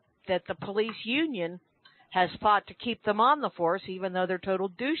the police union has fought to keep them on the force, even though they're total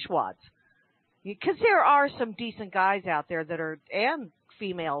douchewads. Because there are some decent guys out there and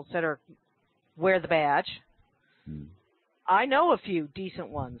females that wear the badge. I know a few decent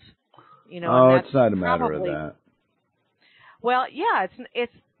ones. It's not a matter of that. Well, yeah,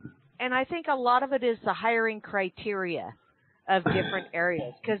 it's, and I think a lot of it is the hiring criteria of different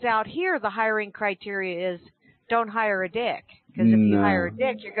areas. Because out here, the hiring criteria is don't hire a dick. Because if you hire a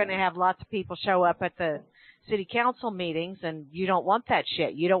dick, you're going to have lots of people show up at the city council meetings, and you don't want that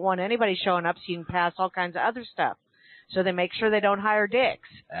shit. You don't want anybody showing up so you can pass all kinds of other stuff. So they make sure they don't hire dicks.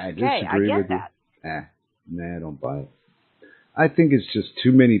 I get that. I don't buy it. I think it's just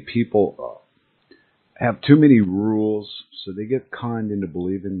too many people have too many rules, so they get conned into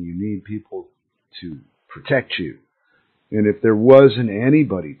believing you need people to protect you. And if there wasn't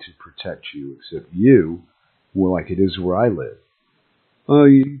anybody to protect you except you, well, like it is where I live,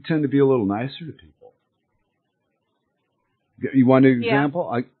 you tend to be a little nicer to people. You want an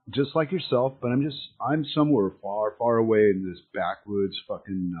example? Just like yourself, but I'm somewhere far, far away in this backwoods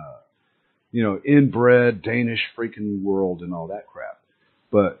fucking, inbred Danish freaking world and all that crap.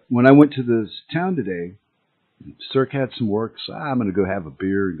 But when I went to this town today, Cirque had some work, so I'm going to go have a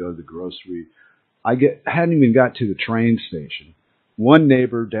beer and go to the grocery. I hadn't even got to the train station. One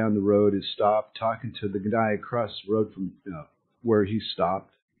neighbor down the road is stopped talking to the guy across the road from where he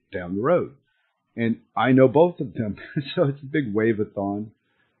stopped down the road. And I know both of them, so it's a big wave-a-thon.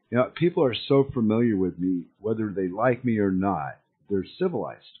 People are so familiar with me, whether they like me or not, they're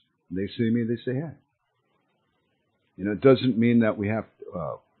civilized. They see me, they say, hey. It doesn't mean that we're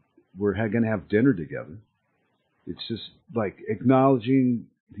going to have dinner together. It's just like acknowledging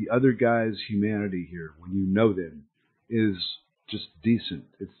the other guy's humanity here when you know them is just decent.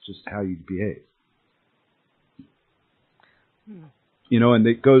 It's just how you behave. And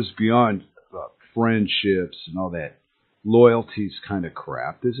it goes beyond friendships and all that loyalties kind of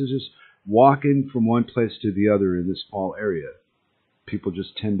crap. This is just walking from one place to the other in this small area. People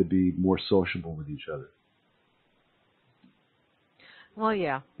just tend to be more sociable with each other. Well,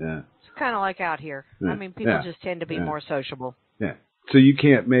 yeah. Yeah. It's kind of like out here. Yeah. I mean, people just tend to be more sociable. Yeah. So you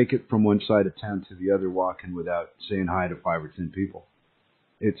can't make it from one side of town to the other walking without saying hi to 5 or 10 people.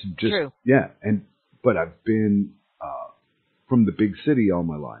 It's just, True. yeah. But I've been from the big city all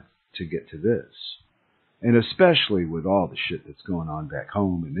my life to get to this. And especially with all the shit that's going on back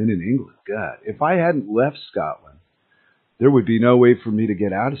home and then in England. God, if I hadn't left Scotland, there would be no way for me to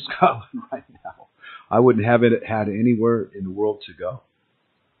get out of Scotland right now. I wouldn't have had anywhere in the world to go.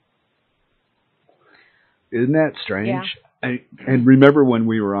 Isn't that strange? Yeah. And remember when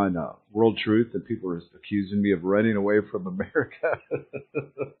we were on World Truth and people were accusing me of running away from America?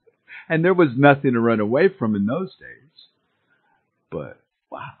 And there was nothing to run away from in those days. But,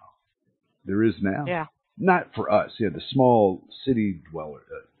 wow, there is now. Yeah. Not for us. Yeah, the small city dwellers,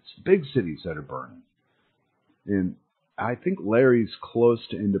 big cities that are burning. And I think Larry's close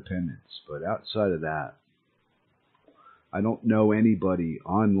to independence, but outside of that, I don't know anybody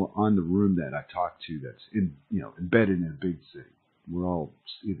on the room that I talk to that's embedded in a big city. We're all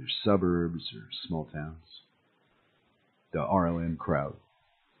either suburbs or small towns. The RLM crowd.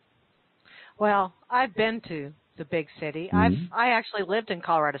 Well, I've been to the big city. Mm-hmm. I actually lived in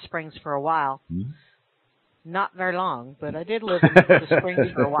Colorado Springs for a while. Mm-hmm. Not very long, but I did live in the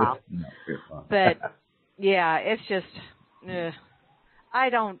Springs for a while. Not very long. But yeah, it's just there's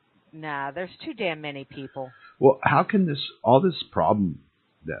too damn many people. Well, how can all this problem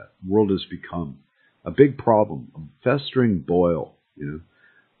that world has become a big problem, a festering boil,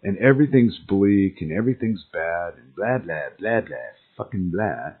 and everything's bleak and everything's bad and blah blah blah blah fucking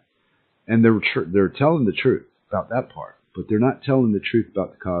blah, and they're telling the truth about that part, but they're not telling the truth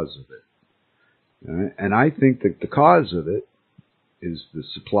about the cause of it. Right? And I think that the cause of it is the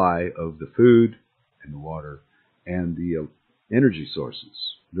supply of the food and the water and the energy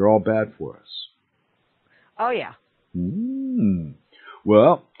sources. They're all bad for us. Oh, yeah.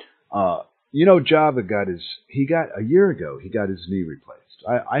 Well, Java a year ago, he got his knee replaced.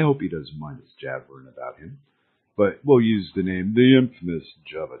 I hope he doesn't mind us jabbering about him, but we'll use the name, the infamous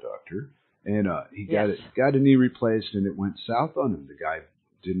Java Doctor. And he got a knee replaced, and it went south on him. The guy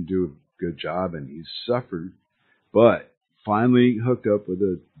didn't do a good job, and he suffered, but finally hooked up with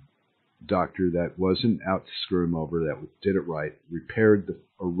a doctor that wasn't out to screw him over, that did it right, repaired the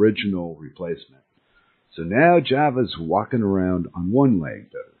original replacement. So now Java's walking around on one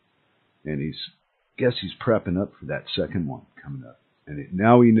leg better, and he's prepping up for that second one coming up. And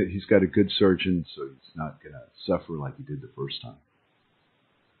now he's got a good surgeon, so he's not going to suffer like he did the first time.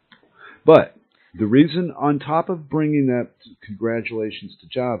 But the reason, on top of bringing that congratulations to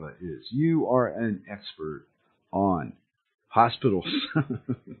Java, is you are an expert on hospitals.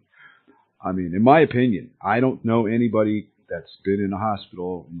 I mean, in my opinion, I don't know anybody that's been in a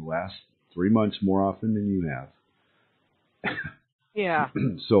hospital in the last 3 months more often than you have. Yeah.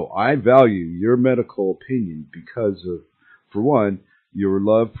 So I value your medical opinion because of, for one, your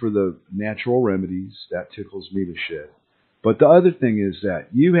love for the natural remedies. That tickles me to shit. But the other thing is that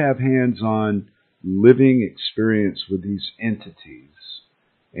you have hands-on living experience with these entities,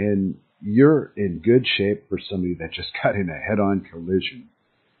 and you're in good shape for somebody that just got in a head-on collision.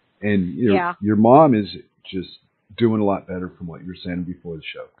 And your mom is just doing a lot better from what you were saying before the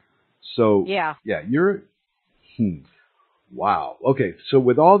show. So, you're... Wow. Okay, so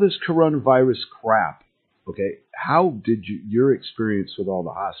with all this coronavirus crap, okay, how did your experience with all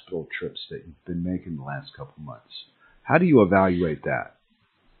the hospital trips that you've been making the last couple of months, how do you evaluate that?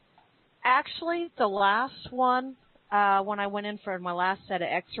 Actually, the last one, when I went in for my last set of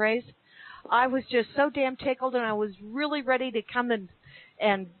x-rays, I was just so damn tickled, and I was really ready to come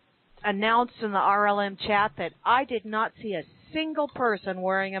and announce in the RLM chat that I did not see a single person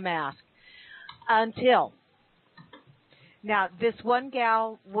wearing a mask until... Now, this one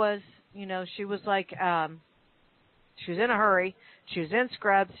gal was, she was like, she was in a hurry. She was in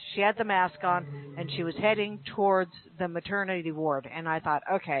scrubs. She had the mask on, and she was heading towards the maternity ward. And I thought,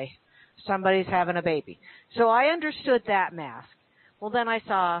 okay, somebody's having a baby. So I understood that mask. Well, then I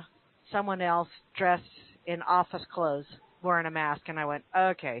saw someone else dressed in office clothes wearing a mask, and I went,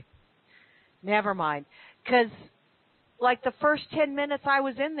 okay, never mind. Because... like the first 10 minutes I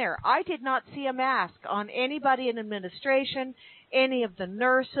was in there, I did not see a mask on anybody in administration, any of the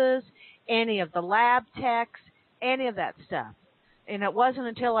nurses, any of the lab techs, any of that stuff. And it wasn't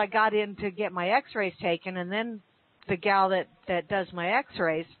until I got in to get my x-rays taken, and then the gal that does my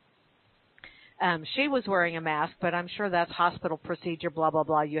x-rays, she was wearing a mask, but I'm sure that's hospital procedure, blah, blah,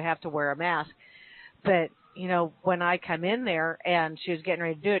 blah. You have to wear a mask. But... when I come in there and she was getting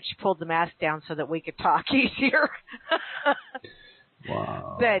ready to do it, she pulled the mask down so that we could talk easier.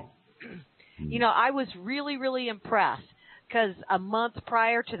 Wow. But, I was really, really impressed because a month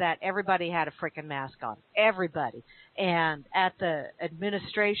prior to that, everybody had a freaking mask on. Everybody. And at the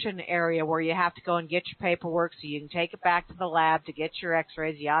administration area where you have to go and get your paperwork so you can take it back to the lab to get your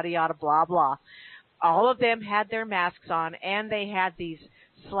x-rays, yada, yada, blah, blah. All of them had their masks on, and they had these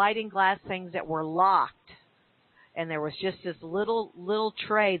sliding glass things that were locked. And there was just this little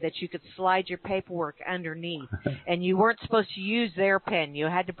tray that you could slide your paperwork underneath. And you weren't supposed to use their pen. You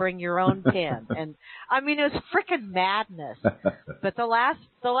had to bring your own pen. And I mean, it was freaking madness. But the last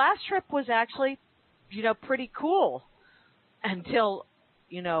trip was actually, pretty cool until,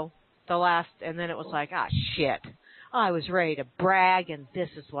 the last, and then it was like, shit. I was ready to brag, and this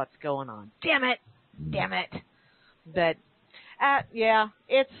is what's going on. Damn it. But, yeah,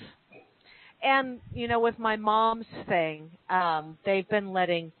 it's, and, with my mom's thing, they've been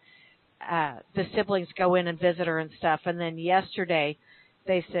letting the siblings go in and visit her and stuff. And then yesterday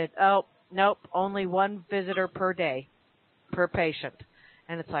they said, oh, nope, only one visitor per day, per patient.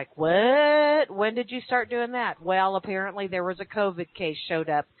 And it's like, what? When did you start doing that? Well, apparently there was a COVID case showed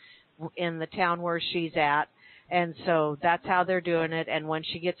up in the town where she's at. And so that's how they're doing it. And when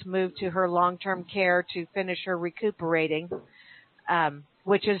she gets moved to her long-term care to finish her recuperating,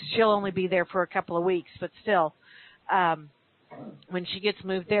 which is she'll only be there for a couple of weeks, but still, when she gets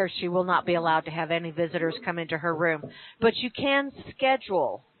moved there, she will not be allowed to have any visitors come into her room. But you can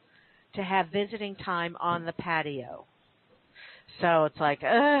schedule to have visiting time on the patio. So it's like,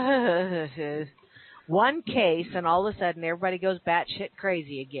 one case, and all of a sudden everybody goes batshit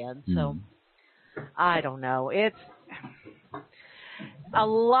crazy again. So I don't know. It's a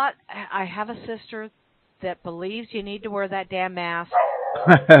lot. I have a sister that believes you need to wear that damn mask.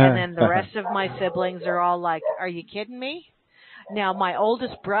 And then the rest of my siblings are all like, are you kidding me? Now, my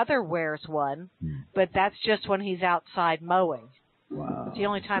oldest brother wears one, but that's just when he's outside mowing. Wow. It's the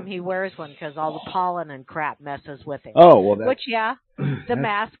only time he wears one because all the pollen and crap messes with him. Oh, well, that's... Which, yeah, the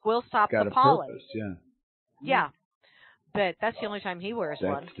mask will stop the pollen. Purpose, yeah. Yeah, but that's the only time he wears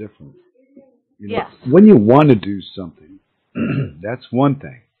one. That's different. Yes. When you want to do something, that's one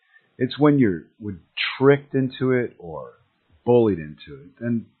thing. It's when you're tricked into it or bullied into it,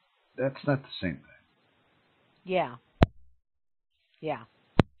 then that's not the same thing. Yeah. Yeah.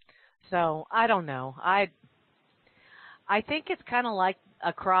 So, I don't know. I think it's kind of like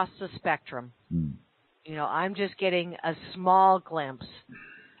across the spectrum. I'm just getting a small glimpse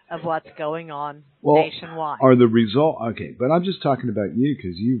of what's going on nationwide. Are the result... Okay, but I'm just talking about you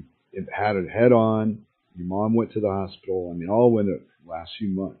because you had it head on. Your mom went to the hospital. I mean, all went the last few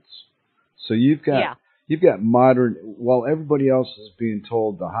months. So you've got modern... While everybody else is being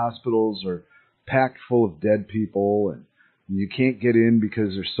told the hospitals are packed full of dead people and you can't get in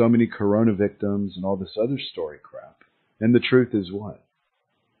because there's so many corona victims and all this other story crap. And the truth is what?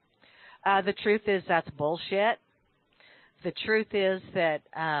 The truth is that's bullshit. The truth is that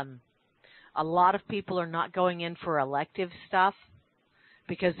a lot of people are not going in for elective stuff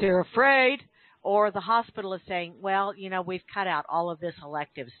because they're afraid, or the hospital is saying, well, we've cut out all of this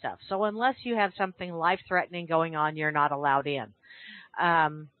elective stuff. So unless you have something life-threatening going on, you're not allowed in.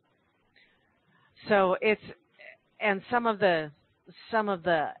 So it's, and some of the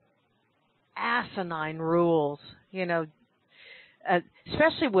asinine rules,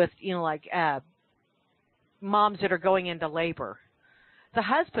 especially with, moms that are going into labor. The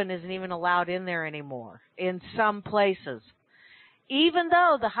husband isn't even allowed in there anymore in some places. Even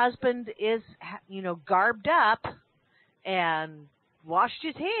though the husband is, garbed up and washed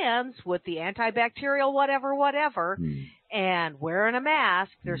his hands with the antibacterial whatever, and wearing a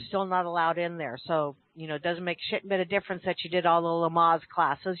mask, they're still not allowed in there. So, it doesn't make shit bit of difference that you did all the Lamaze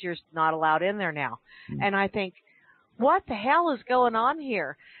classes. You're not allowed in there now. And I think, what the hell is going on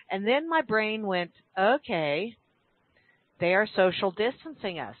here? And then my brain went, okay, they are social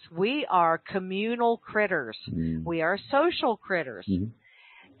distancing us. We are communal critters. We are social critters.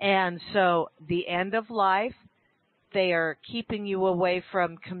 And so the end of life, they are keeping you away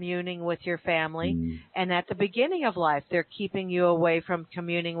from communing with your family. And at the beginning of life, they're keeping you away from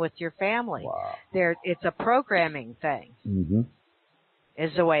communing with your family. Wow. It's a programming thing,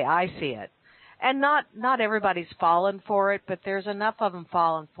 is the way I see it. And not everybody's fallen for it, but there's enough of them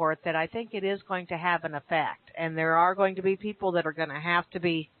fallen for it that I think it is going to have an effect. And there are going to be people that are going to have to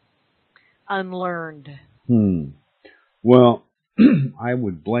be unlearned. Well, I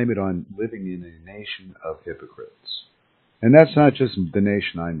would blame it on living in a nation of hypocrites. And that's not just the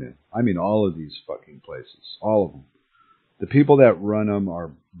nation I'm in. I mean all of these fucking places. All of them. The people that run them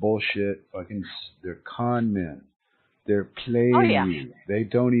are bullshit. They're con men. They're playing you. They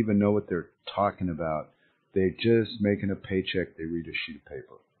don't even know what they're talking about. They're just making a paycheck. They read a sheet of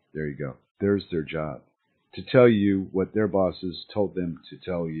paper. There you go. There's their job. to tell you what their bosses told them to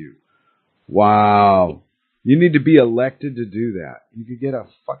tell you. Wow. You need to be elected to do that. You could get a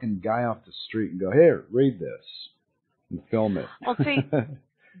fucking guy off the street and go, here, read this, and film it. Well, see,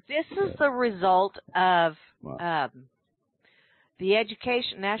 this is the result of the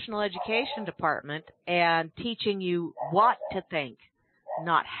National Education Department and teaching you what to think,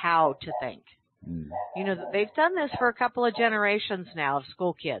 not how to think. You know, they've done this for a couple of generations now of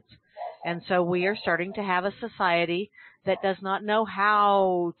school kids. And so we are starting to have a society that does not know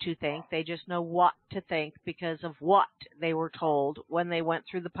how to think. They just know what to think because of what they were told when they went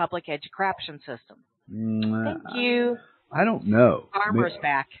through the public education system. Thank you. I don't know. Farmer's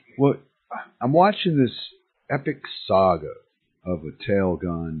back. Well, I'm watching this epic saga of a tale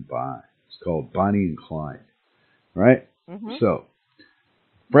gone by. It's called Bonnie and Clyde, right? Mm-hmm. So,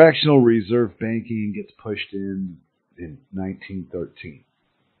 fractional reserve banking gets pushed in 1913.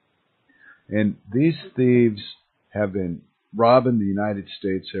 And these thieves have been robbing the United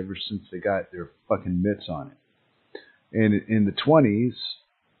States ever since they got their fucking mitts on it. And in the 20s,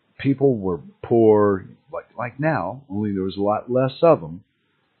 people were poor, like now, only there was a lot less of them.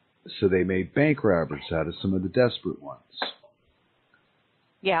 So they made bank robbers out of some of the desperate ones.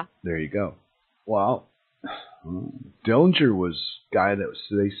 Yeah. There you go. Well, Dillinger was a guy that was,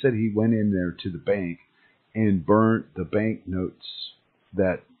 so they said he went in there to the bank and burnt the bank notes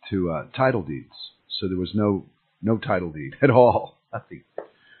that to title deeds. So there was no title deed at all. Nothing.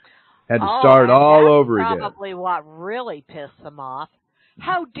 Had to start all over again. That's probably what really pissed them off.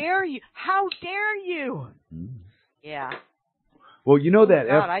 How dare you? How dare you? Yeah. Well, you know that.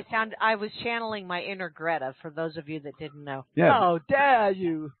 I was channeling my inner Greta. For those of you that didn't know. Yeah. How dare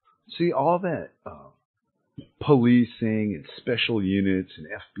you? See all that policing and special units and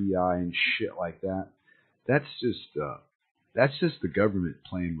FBI and shit like that. That's just the government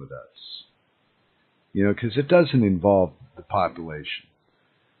playing with us. You know, because it doesn't involve the population.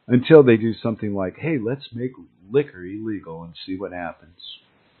 Until they do something like, hey, let's make liquor illegal and see what happens.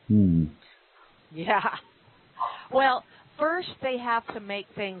 Yeah. Well, first they have to make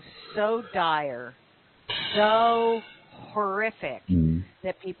things so dire, so horrific,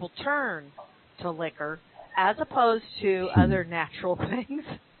 that people turn to liquor as opposed to other natural things.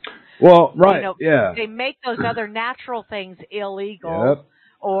 Well, right, yeah. They make those other natural things illegal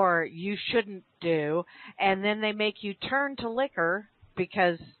or you shouldn't do, and then they make you turn to liquor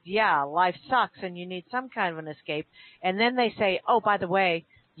because, life sucks and you need some kind of an escape. And then they say, oh, by the way,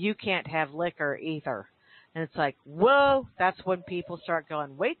 you can't have liquor either. And it's like, whoa, that's when people start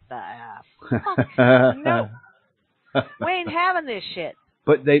going, wait the fuck, no. We ain't having this shit.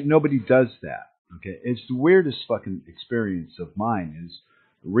 But nobody does that, okay? It's the weirdest fucking experience of mine is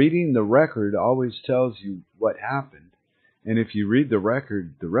reading the record always tells you what happened. And if you read the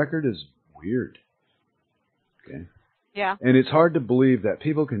record is weird, okay? Yeah. And it's hard to believe that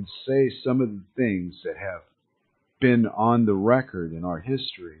people can say some of the things that have been on the record in our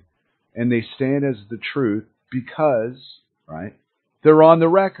history, and they stand as the truth because, right, they're on the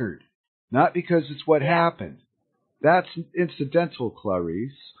record, not because it's what happened. That's incidental,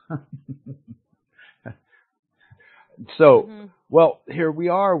 Clarice. So, well, here we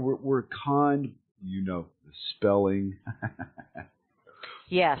are. We're conned, the spelling.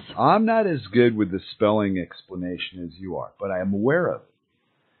 Yes. I'm not as good with the spelling explanation as you are, but I am aware of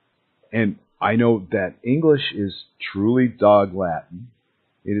it. And I know that English is truly dog Latin.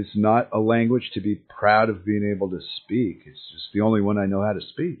 It is not a language to be proud of being able to speak. It's just the only one I know how to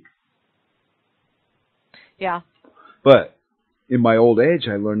speak. Yeah. But in my old age,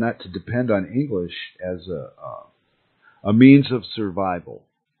 I learned not to depend on English as a means of survival.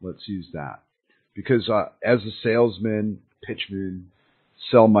 Let's use that. Because as a salesman, pitchman,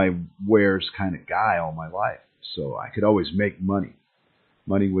 sell my wares kind of guy all my life. So I could always make money.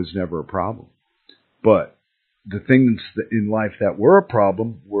 Money was never a problem. But the things in life that were a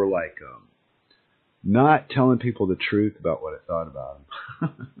problem were like not telling people the truth about what I thought about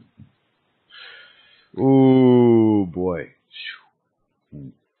them. Ooh, boy.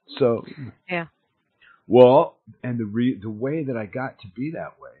 So, yeah. Well, and the way that I got to be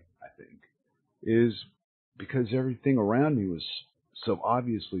that way, I think, is because everything around me was so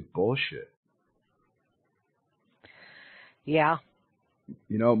obviously bullshit. Yeah.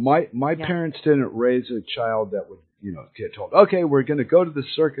 My parents didn't raise a child that would, get told, okay, we're going to go to the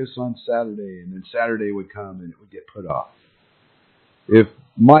circus on Saturday, and then Saturday would come and it would get put off. If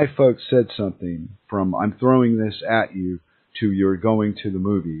my folks said something from, I'm throwing this at you, to you're going to the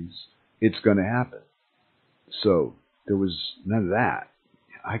movies, it's going to happen. So there was none of that.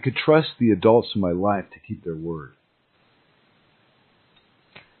 I could trust the adults in my life to keep their word.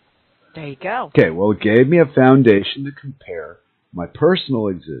 There you go. Okay, well, it gave me a foundation to compare my personal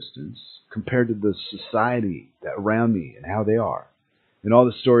existence compared to the society that around me and how they are, and all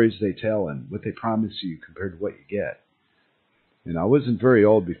the stories they tell and what they promise you compared to what you get. And I wasn't very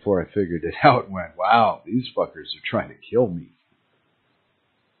old before I figured it out and went, wow, these fuckers are trying to kill me.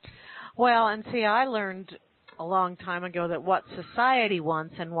 Well, and see, I learned a long time ago that what society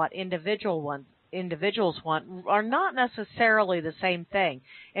wants and what individuals want are not necessarily the same thing.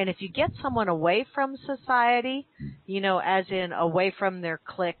 And if you get someone away from society, as in away from their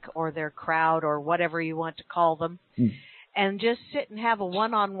clique or their crowd or whatever you want to call them, and just sit and have a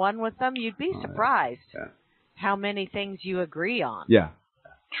one-on-one with them, you'd be surprised how many things you agree on. Yeah,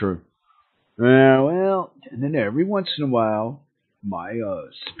 true. Well, and then every once in a while, my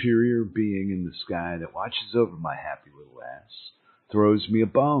superior being in the sky that watches over my happy little ass throws me a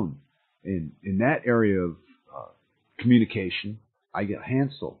bone. In that area of communication, I get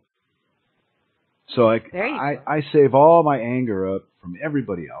Hansel. So I save all my anger up from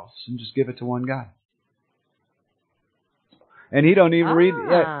everybody else and just give it to one guy. And he don't even read it.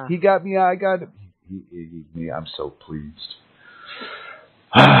 Yeah, he got me. I got me. I'm so pleased.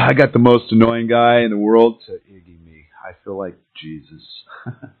 I got the most annoying guy in the world to Iggy me. I feel like Jesus.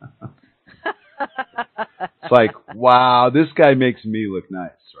 It's like, wow, this guy makes me look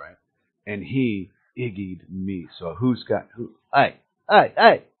nice, right? And he Iggy'd me. So who's got who? Hey.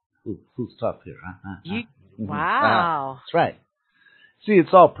 Who's top here? Wow. That's right. See,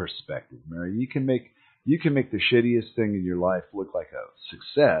 it's all perspective, Mary. You can make the shittiest thing in your life look like a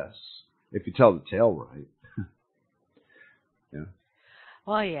success if you tell the tale right. Yeah.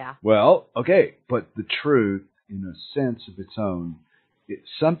 Well, yeah. Well, okay, but the truth, in a sense of its own,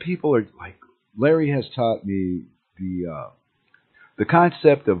 some people are like, Larry has taught me the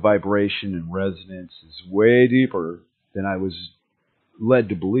concept of vibration and resonance is way deeper than I was led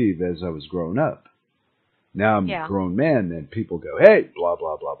to believe as I was growing up. Now I'm a grown man, and people go, hey, blah,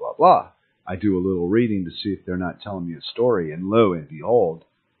 blah, blah, blah, blah. I do a little reading to see if they're not telling me a story, and lo and behold,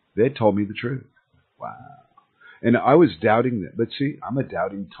 they told me the truth. Wow. And I was doubting that. But see, I'm a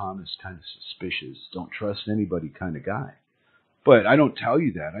doubting Thomas, kind of suspicious, don't trust anybody kind of guy. But I don't tell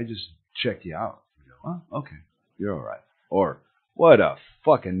you that. I just check you out. You go, oh, okay, you're all right. Or, what a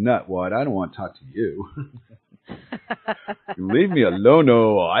fucking nutwad. I don't want to talk to you. Leave me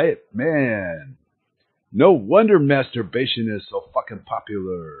alone. Man. No wonder masturbation is so fucking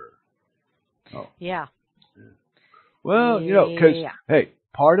popular. Oh. Yeah. Well, because, hey,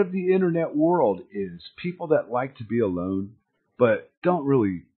 part of the internet world is people that like to be alone, but don't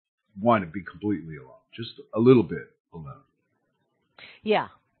really want to be completely alone. Just a little bit alone. Yeah.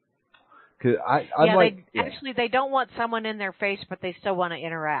 Cause actually, they don't want someone in their face, but they still want to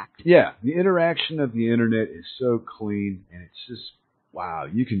interact. Yeah, the interaction of the internet is so clean, and it's just, wow,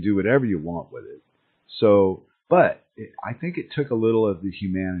 you can do whatever you want with it. So, but I think it took a little of the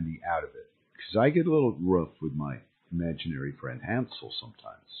humanity out of it, because I get a little rough with my imaginary friend Hansel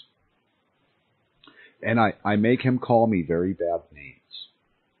sometimes. And I make him call me very bad names.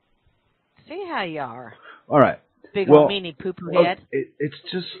 See how you are. All right. Big old meanie poo-poo head.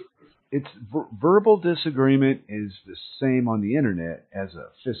 Verbal disagreement is the same on the internet as a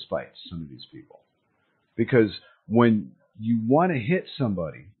fist fight to some of these people. Because when you want to hit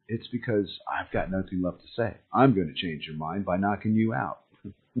somebody, it's because I've got nothing left to say. I'm going to change your mind by knocking you out.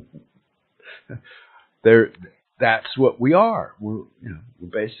 That's what we are. We're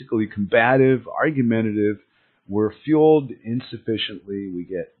basically combative, argumentative. We're fueled insufficiently. We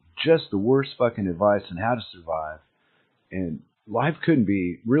get just the worst fucking advice on how to survive. And life couldn't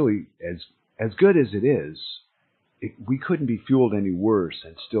be really as good as it is. We couldn't be fueled any worse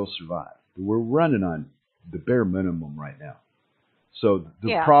and still survive. We're running on the bare minimum right now. So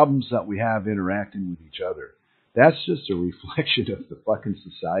the problems that we have interacting with each other, that's just a reflection of the fucking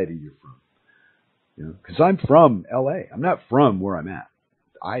society you're from. Because I'm from L.A. I'm not from where I'm at.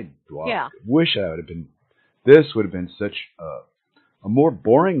 I wish I would have been. This would have been such a more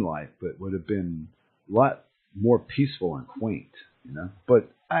boring life, but would have been a lot more peaceful and quaint.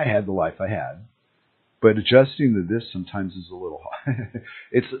 But I had the life I had. But adjusting to this sometimes is a little hard.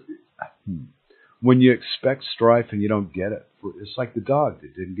 It's when you expect strife and you don't get it. It's like the dog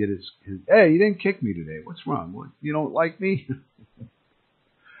that didn't get his hey, you didn't kick me today. What's wrong? What, you don't like me?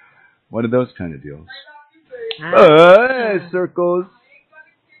 One of those kind of deals. Hey, circles.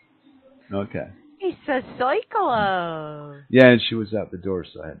 Okay. He's a cyclo. Yeah, and she was out the door,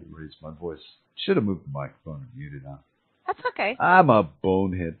 so I had to raise my voice. Should have moved the microphone and muted it. That's okay. I'm a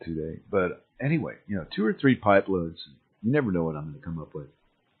bonehead today. But anyway, 2 or 3 pipe loads. You never know what I'm going to come up with.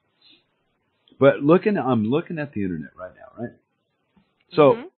 But I'm looking at the internet right now, right?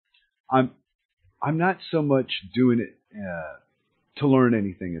 So I'm not so much doing it to learn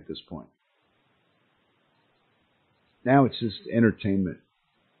anything at this point. Now it's just entertainment.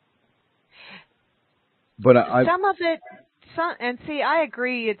 But some of it, and see, I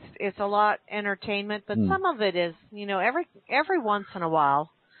agree. It's a lot entertainment, but some of it is, every once in a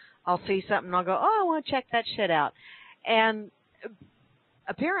while, I'll see something and I'll go, oh, I want to check that shit out. And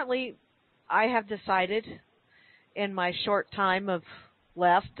apparently, I have decided in my short time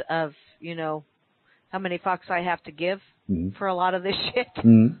left of, how many fucks I have to give for a lot of this shit.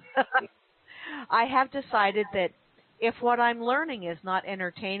 I have decided that if what I'm learning is not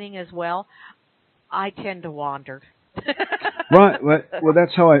entertaining as well, I tend to wander. Right. Well,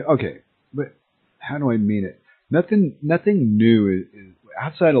 that's how but how do I mean it? Nothing new is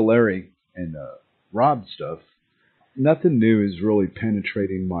outside of Larry and Rob stuff. Nothing new is really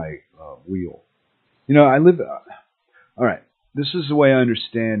penetrating my wheel. I live. All right. This is the way I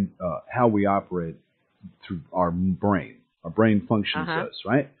understand how we operate through our brain. Our brain functions us,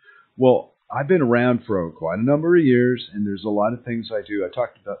 right? Well, I've been around for quite a number of years, and there's a lot of things I do. I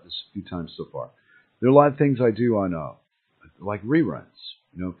talked about this a few times so far. There are a lot of things I do on, like reruns.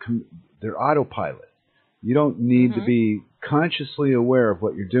 They're autopilot. You don't need to be consciously aware of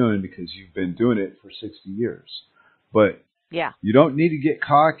what you're doing because you've been doing it for 60 years. But you don't need to get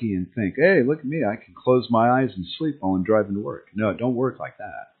cocky and think, hey, look at me, I can close my eyes and sleep while I'm driving to work. No, it don't work like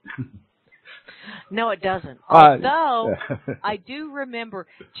that. No, it doesn't. Although, I do remember,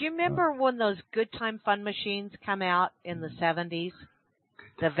 do you remember when those Good Time Fun machines come out in the 70s?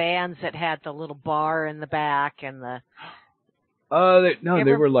 The vans that had the little bar in the back and the...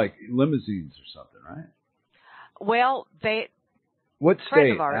 they were like limousines or something, right? Well, What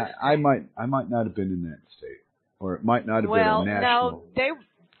state? I might not have been in that state. Or it might not have been a national... No,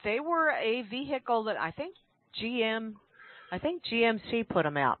 they were a vehicle that I think GMC put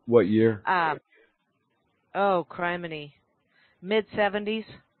them out. What year? Oh, criminy. Mid-70s.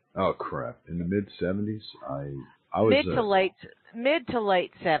 Oh, crap. In the mid-70s? I was... Mid to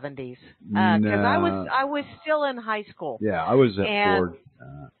late 70s. Because I was still in high school. Yeah, I was at Ford.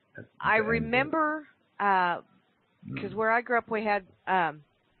 I remember, because where I grew up, we had...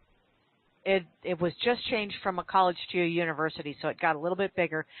 It was just changed from a college to a university, so it got a little bit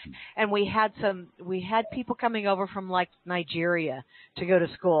bigger. And we had people coming over from like Nigeria to go to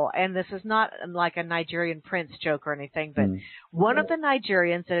school. And this is not like a Nigerian prince joke or anything, but one of the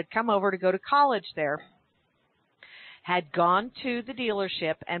Nigerians that had come over to go to college there had gone to the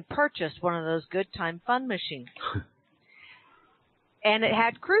dealership and purchased one of those Good Time Fun machines. And it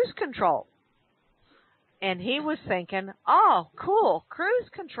had cruise control. And he was thinking, oh, cool, cruise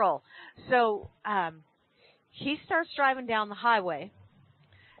control. So he starts driving down the highway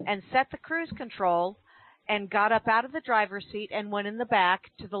and set the cruise control and got up out of the driver's seat and went in the back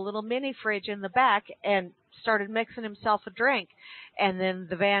to the little mini fridge in the back and started mixing himself a drink. And then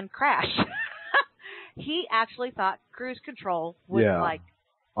the van crashed. He actually thought cruise control would drive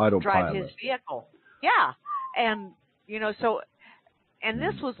his vehicle. Yeah. And, and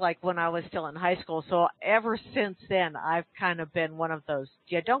this was like when I was still in high school. So ever since then, I've kind of been one of those,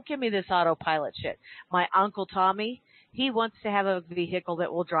 don't give me this autopilot shit. My Uncle Tommy, he wants to have a vehicle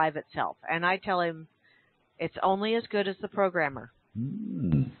that will drive itself. And I tell him, it's only as good as the programmer.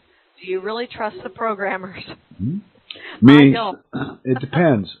 Do you really trust the programmers? Me, I don't. It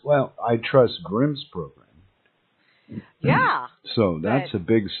depends. Well, I trust Grimm's program. Yeah. So that's a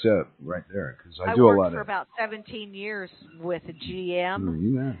big step right there because I do a lot of. I worked for about 17 years with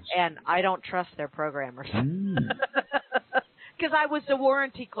GM, and I don't trust their programmers because I was the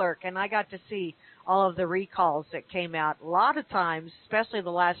warranty clerk and I got to see all of the recalls that came out. A lot of times, especially the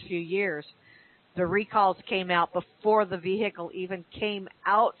last few years, the recalls came out before the vehicle even came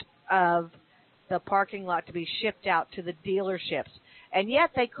out of the parking lot to be shipped out to the dealerships, and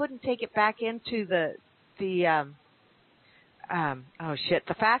yet they couldn't take it back into the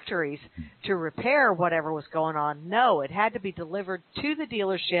factories to repair whatever was going on. No, it had to be delivered to the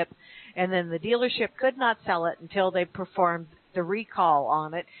dealership, and then the dealership could not sell it until they performed the recall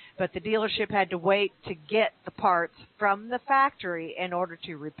on it, but the dealership had to wait to get the parts from the factory in order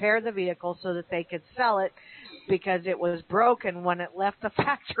to repair the vehicle so that they could sell it because it was broken when it left the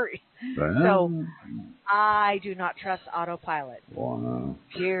factory. So I do not trust autopilot. Wow.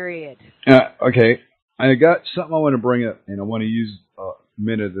 Period. Okay. I got something I want to bring up, and I want to use a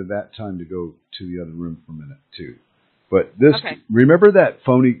minute of that time to go to the other room for a minute, too. But this, remember the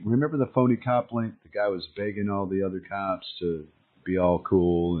phony cop link? The guy was begging all the other cops to be all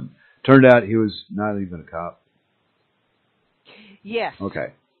cool, and turned out he was not even a cop. Yes.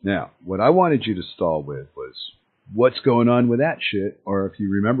 Okay. Now, what I wanted you to stall with was what's going on with that shit, or if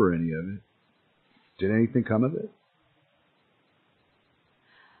you remember any of it. Did anything come of it?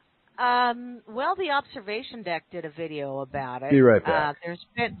 Well, the observation deck did a video about it. Be right back.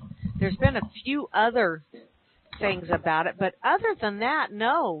 There's been a few other things about it, but other than that,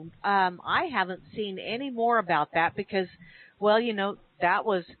 no. I haven't seen any more about that because, well, that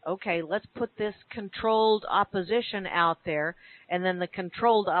was, okay, let's put this controlled opposition out there, and then the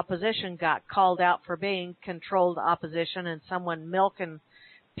controlled opposition got called out for being controlled opposition, and someone milking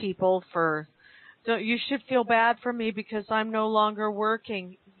people for, you should feel bad for me because I'm no longer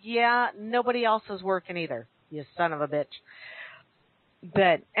working. Yeah, nobody else is working either, you son of a bitch.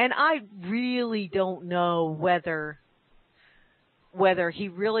 And I really don't know whether he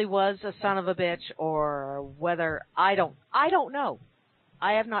really was a son of a bitch or whether I don't know.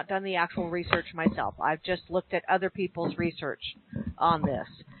 I have not done the actual research myself. I've just looked at other people's research on this.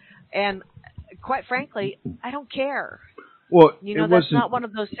 And quite frankly, I don't care. Well, that's not one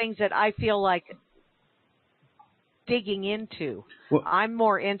of those things that I feel like digging into. Well, I'm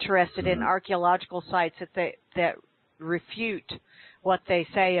more interested in archaeological sites that refute what they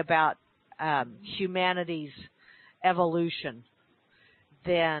say about humanity's evolution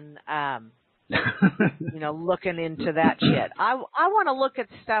than looking into that shit. I want to look at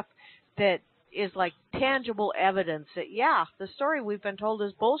stuff that is like tangible evidence that the story we've been told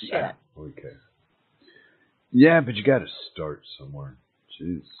is bullshit. Yeah. Okay. Yeah, but you got to start somewhere.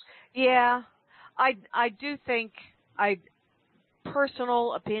 Jeez. Yeah, I do think,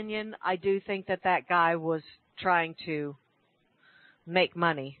 personal opinion, I do think that guy was trying to make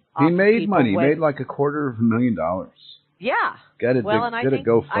money. He made money. He made like $250,000. Yeah. Got to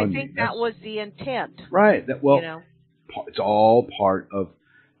go I think that was the intent. Right. It's all part of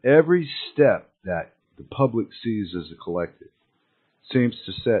every step that the public sees as a collective seems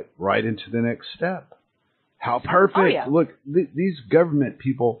to set right into the next step. How perfect. Oh, yeah. Look, these government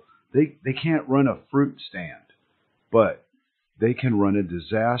people, they can't run a fruit stand, but they can run a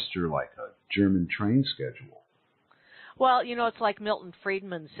disaster like a German train schedule. Well, it's like Milton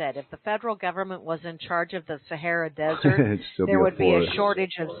Friedman said, if the federal government was in charge of the Sahara Desert, there would be a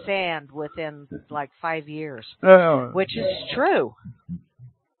shortage of sand within like 5 years, which is true.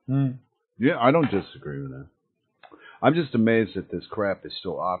 Yeah, I don't disagree with that. I'm just amazed that this crap is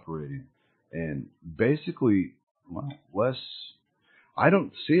still operating. And basically, I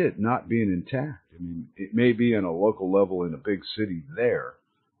don't see it not being intact. I mean, it may be on a local level in a big city there,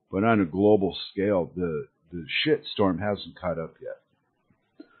 but on a global scale, the shitstorm hasn't caught up yet.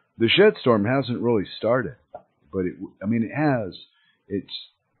 The shitstorm hasn't really started, but it has. It's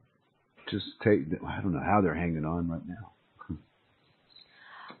just I don't know how they're hanging on right now.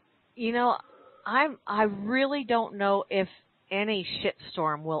 I really don't know if any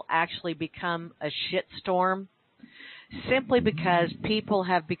shitstorm will actually become a shitstorm, simply because people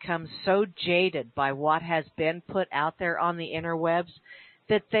have become so jaded by what has been put out there on the interwebs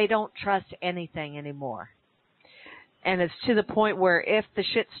that they don't trust anything anymore. And it's to the point where if the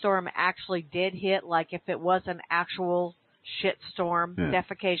shitstorm actually did hit, like if it was an actual shitstorm,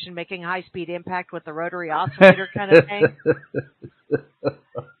 defecation making high-speed impact with the rotary oscillator kind of thing,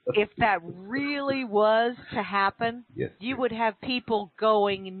 if that really was to happen, you would have people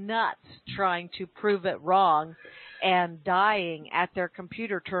going nuts trying to prove it wrong and dying at their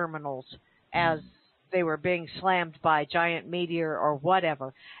computer terminals as they were being slammed by giant meteor or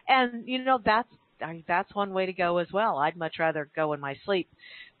whatever. And, that's one way to go as well. I'd much rather go in my sleep,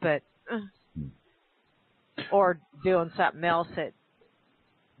 but or doing something else that,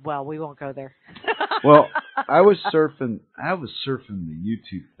 well, we won't go there. Well, I was surfing the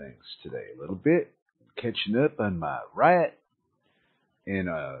YouTube things today a little bit, catching up on my riot, and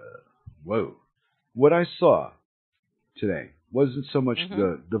what I saw today wasn't so much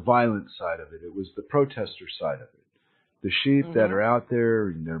the violent side of it. It was the protester side of it. The sheep that are out there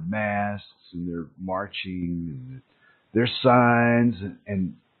in their masks and they're marching and their signs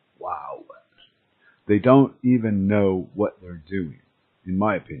and wow, they don't even know what they're doing, in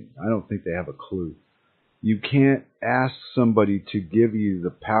my opinion. I don't think they have a clue. You can't ask somebody to give you the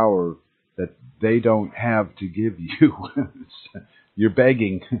power that they don't have to give you. You're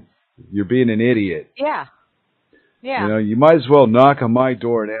begging. You're being an idiot. Yeah. Yeah. You might as well knock on my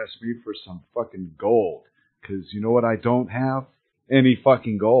door and ask me for some fucking gold. Because you know what I don't have? Any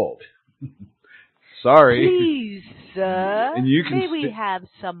fucking gold. Sorry. Please, sir. And you can may we have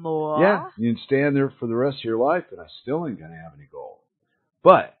some more? Yeah, you can stand there for the rest of your life, and I still ain't going to have any gold.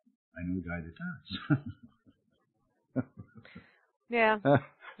 But I know a guy that does. Yeah.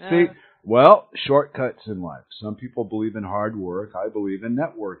 See, well, shortcuts in life. Some people believe in hard work. I believe in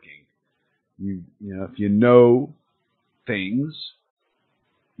networking. If you know things,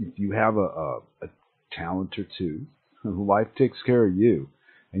 if you have a talent or two, life takes care of you.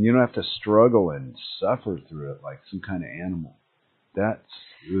 And you don't have to struggle and suffer through it like some kind of animal. That's,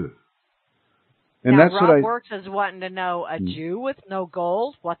 ugh. And now, that's Rob what I... Works is wanting to know, a Jew with no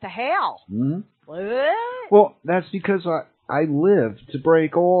gold? What the hell? Mm-hmm. What? Well, that's because I live to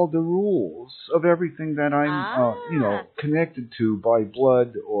break all the rules of everything that I'm, connected to by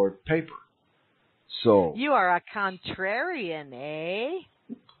blood or paper. So you are a contrarian, eh?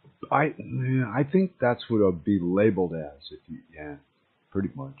 I think that's what I'll be labeled as. Pretty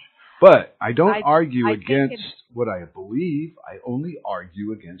much. But I don't argue against what I believe. I only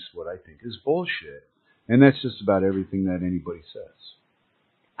argue against what I think is bullshit. And that's just about everything that anybody says.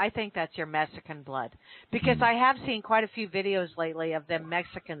 I think that's your Mexican blood. Because I have seen quite a few videos lately of them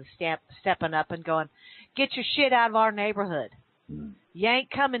Mexicans stepping up and going, get your shit out of our neighborhood. You ain't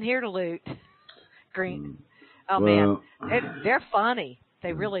coming here to loot. Green. Oh, well, man. They're funny.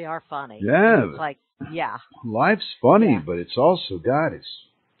 They really are funny. Yeah. It's like, yeah. Life's funny, but it's also got its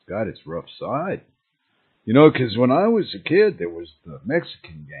rough side. You know, because when I was a kid, there was the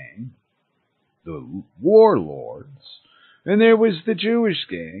Mexican gang, the warlords, and there was the Jewish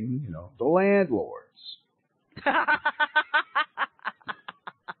gang, the landlords.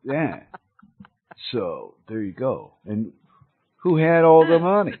 Yeah. So, there you go. And who had all the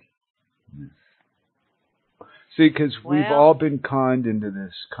money? See, because we've all been conned into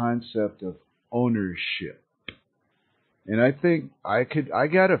this concept of ownership. And I think I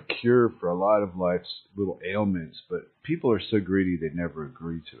got a cure for a lot of life's little ailments, but people are so greedy they never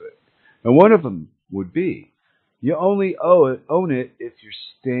agree to it. And one of them would be, you only own it if you're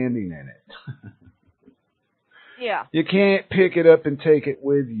standing in it. Yeah. You can't pick it up and take it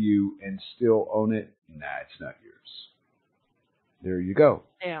with you and still own it. Nah, it's not yours. There you go.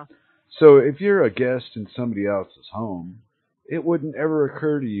 Yeah. So if you're a guest in somebody else's home, it wouldn't ever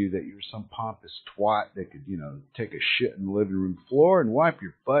occur to you that you're some pompous twat that could, take a shit in the living room floor and wipe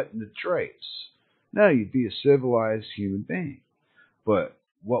your butt in the trays. No, you'd be a civilized human being. But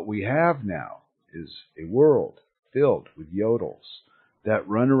what we have now is a world filled with yodels that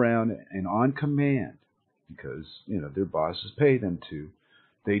run around and on command, because, their bosses pay them to,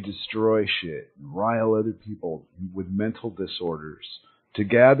 they destroy shit and rile other people with mental disorders to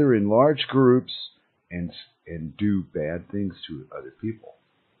gather in large groups and do bad things to other people.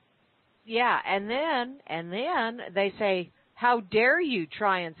 Yeah, and then they say, how dare you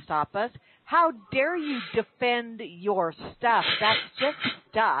try and stop us? How dare you defend your stuff? That's just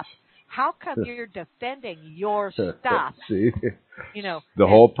stuff. How come you're defending your stuff? See? The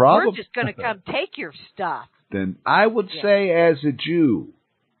whole problem. We're just going to come take your stuff. Then I would say, as a Jew,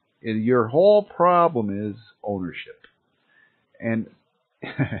 your whole problem is ownership. And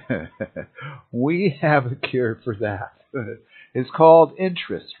we have a cure for that. It's called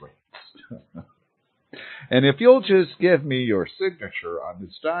interest rates. And if you'll just give me your signature on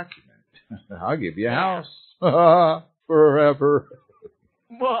this document, I'll give you a house forever.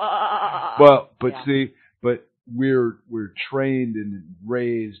 But we're trained and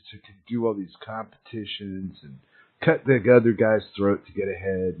raised to do all these competitions and cut the other guy's throat to get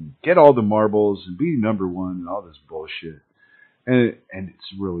ahead and get all the marbles and be number one and all this bullshit. And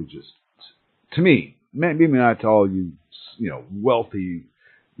it's really just, to me, maybe not to all you, wealthy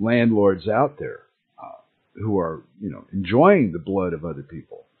landlords out there who are, enjoying the blood of other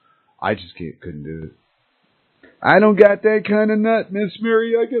people. I just couldn't do it. I don't got that kind of nut, Miss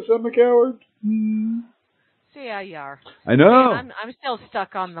Mary. I guess I'm a coward. See how you are. I know. I'm still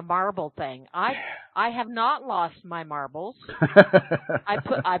stuck on the marble thing. I have not lost my marbles.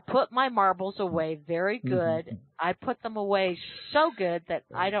 I put my marbles away very good. I put them away so good that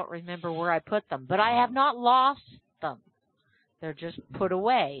I don't remember where I put them. But I have not lost them. They're just put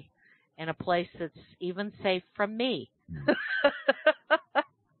away in a place that's even safe from me.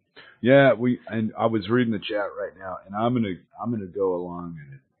 Yeah, and I was reading the chat right now, and I'm gonna go along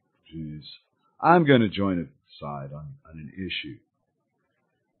in it. Jeez, I'm gonna join a side on an issue,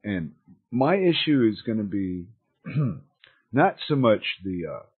 and my issue is going to be not so much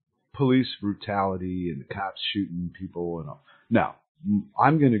the police brutality and the cops shooting people and all. No,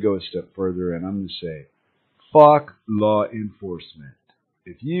 I'm going to go a step further, and I'm going to say, fuck law enforcement.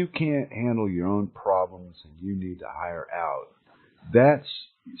 If you can't handle your own problems and you need to hire out,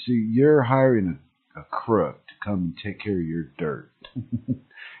 you're hiring a crook to come and take care of your dirt.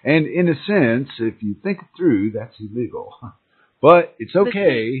 And in a sense, if you think it through, that's illegal. But it's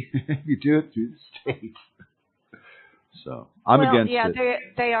okay if you do it through the state. So I'm against it. Yeah,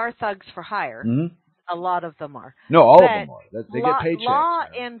 they are thugs for hire. Mm-hmm. A lot of them are. No, all of them are. They get paychecks. Law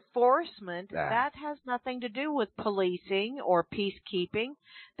enforcement, that has nothing to do with policing or peacekeeping.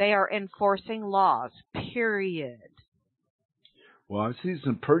 They are enforcing laws, period. Well, I've seen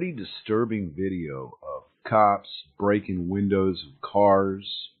some pretty disturbing video of cops breaking windows of cars.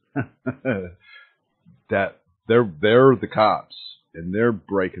 That they're the cops, and they're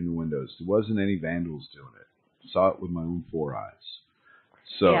breaking the windows. There wasn't any vandals doing it. Saw it with my own 4 eyes.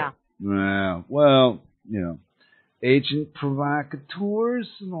 So, well, agent provocateurs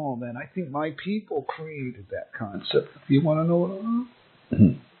and all that. I think my people created that concept. If you want to know what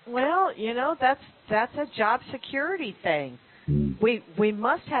I'm Well, that's a job security thing. We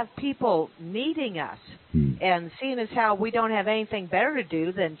must have people needing us, and seeing as how we don't have anything better to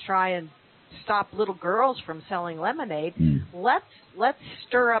do than try and stop little girls from selling lemonade, let's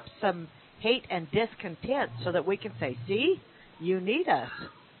stir up some hate and discontent so that we can say, see, you need us.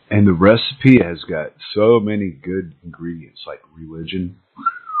 And the recipe has got so many good ingredients, like religion.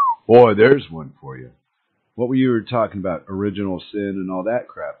 Boy, there's one for you. What were you talking about, original sin and all that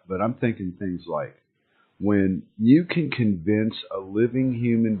crap? But I'm thinking things like, when you can convince a living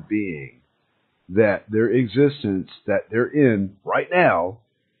human being that their existence that they're in right now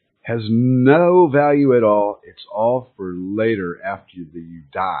has no value at all, it's all for later after you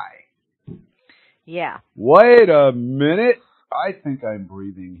die. Yeah. Wait a minute. I think I'm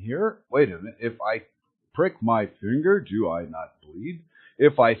breathing here. Wait a minute. If I prick my finger, do I not bleed?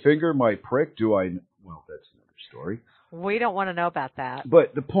 If I finger my prick, do I... Well, that's another story. We don't want to know about that.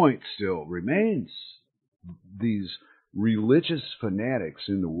 But the point still remains. These religious fanatics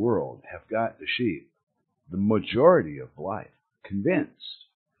in the world have got the sheep, the majority of life, convinced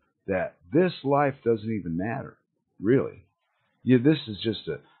that this life doesn't even matter, really. Yeah, this is just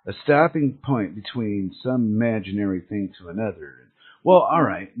a stopping point between some imaginary thing to another. Well, all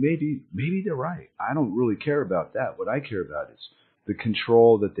right, maybe they're right. I don't really care about that. What I care about is the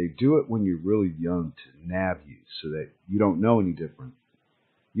control that they do it when you're really young to nab you so that you don't know any different.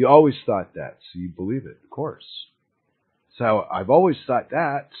 You always thought that, so you believe it, of course. So I've always thought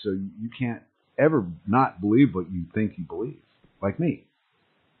that, so you can't ever not believe what you think you believe, like me.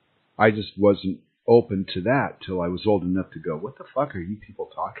 I just wasn't open to that till I was old enough to go, what the fuck are you people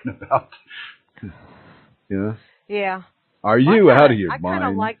talking about? Yeah. Are you out of your mind? I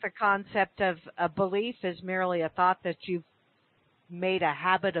kind of like the concept of a belief is merely a thought that you've made a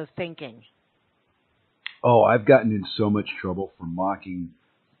habit of thinking. Oh, I've gotten in so much trouble for mocking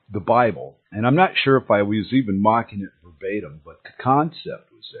the Bible, and I'm not sure if I was even mocking it verbatim, but the concept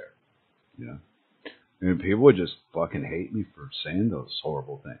was there. And people would just fucking hate me for saying those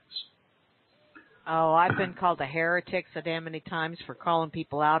horrible things. Oh, I've been called a heretic so damn many times for calling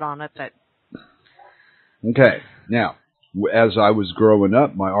people out on it. Okay, now, as I was growing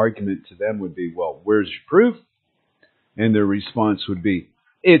up, my argument to them would be, well, where's your proof? And their response would be,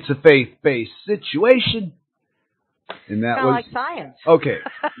 it's a faith-based situation. And that was like science. Okay.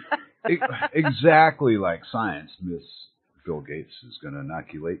 Exactly like science. Miss Bill Gates is going to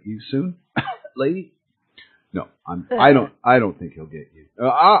inoculate you soon, lady. No, I don't think he'll get you.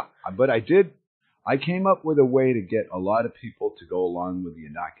 But I came up with a way to get a lot of people to go along with the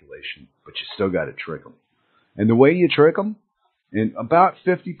inoculation, but you still got to trick them. And the way you trick them, and about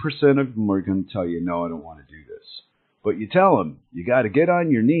 50% of them are going to tell you, no, I don't want to do this. But you tell them, you got to get on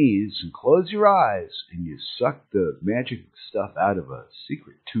your knees and close your eyes, and you suck the magic stuff out of a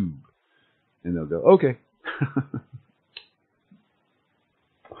secret tube. And they'll go, okay.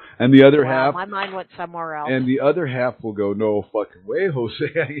 And the other half... My mind went somewhere else. And the other half will go, no fucking way,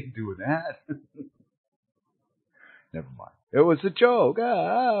 Jose, I ain't doing that. Never mind. It was a joke.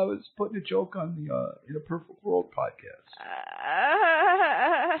 I was putting a joke on the In a Perfect World podcast.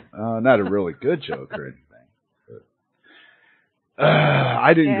 Not a really good joke or anything.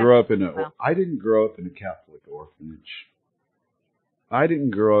 I didn't grow up in a Catholic orphanage. I didn't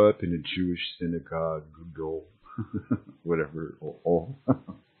grow up in a Jewish synagogue, whatever.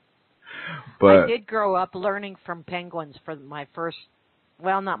 But I did grow up learning from penguins for my first,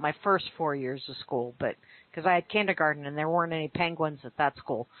 not my first 4 years of school, but because I had kindergarten and there weren't any penguins at that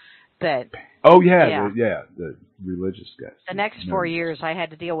school. But the religious guys. The next 4 years I had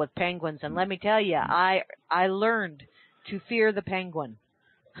to deal with penguins, and let me tell you, I learned to fear the penguin,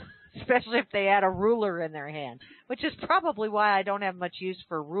 especially if they had a ruler in their hand, which is probably why I don't have much use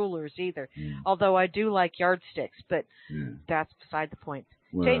for rulers either, although I do like yardsticks, but that's beside the point.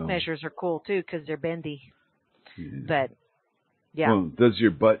 Well, tape measures are cool, too, because they're bendy. Yeah. But, yeah. Well, does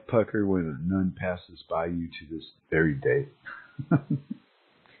your butt pucker when a nun passes by you to this very day?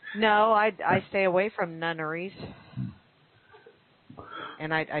 No, I stay away from nunneries.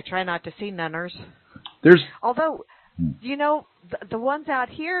 And I try not to see nunners. Although, the ones out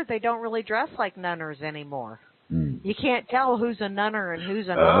here, they don't really dress like nunners anymore. You can't tell who's a nunner and who's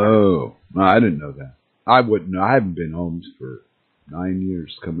a nunner. Oh, no, I didn't know that. I wouldn't know. I haven't been home for 9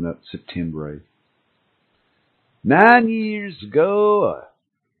 years, coming up September 8th. 9 years ago, I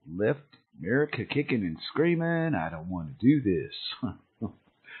left America kicking and screaming. I don't want to do this.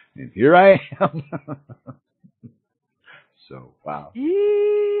 And here I am. So, wow.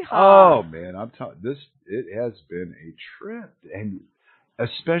 Yeehaw. Oh, man, I'm telling this. It has been a trip. And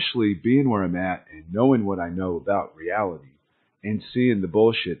especially being where I'm at and knowing what I know about reality and seeing the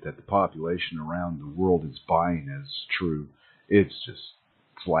bullshit that the population around the world is buying as true. It's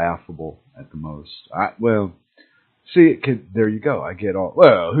laughable at the most. There you go. I get all,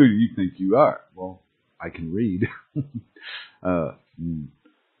 well, who do you think you are? Well, I can read.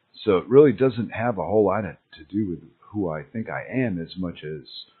 So it really doesn't have a whole lot to do with who I think I am as much as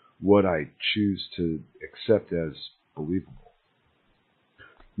what I choose to accept as believable.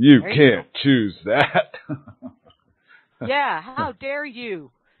 You can't choose that. Yeah, how dare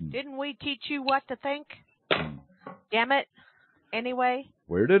you? Didn't we teach you what to think? Damn it. Anyway.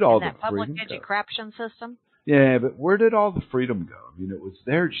 Where did all that the freedom public go? education system? Yeah, but where did all the freedom go? I mean, it was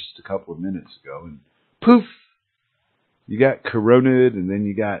there just a couple of minutes ago, and poof! You got coronaed, and then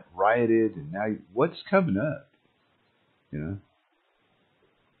you got rioted, and now what's coming up?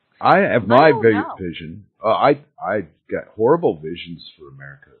 I have my vision. I got horrible visions for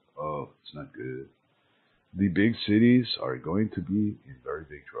America. Oh, it's not good. The big cities are going to be in very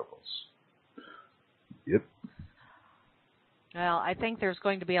big troubles. Yep. Well, I think there's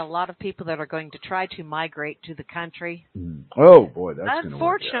going to be a lot of people that are going to try to migrate to the country. Oh, boy, that's going to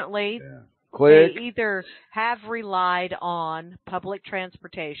work out. Unfortunately, Click. They either have relied on public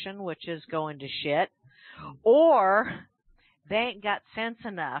transportation, which is going to shit, or they ain't got sense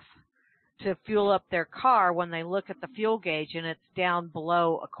enough to fuel up their car when they look at the fuel gauge and it's down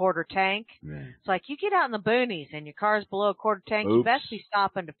below a quarter tank. Yeah. It's like you get out in the boonies and your car's below a quarter tank, you best be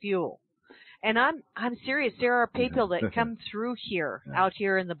stopping to fuel. And I'm serious. There are people that come through here, out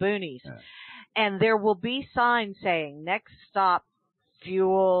here in the boonies, and there will be signs saying next stop,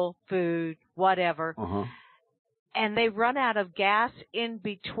 fuel, food, whatever. And they run out of gas in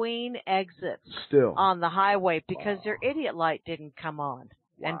between exits on the highway because their idiot light didn't come on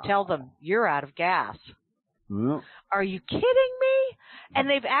and tell them you're out of gas. Are you kidding me? And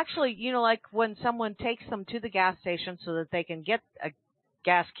they've actually, like when someone takes them to the gas station so that they can get a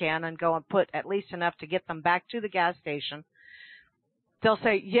gas can and go and put at least enough to get them back to the gas station, they'll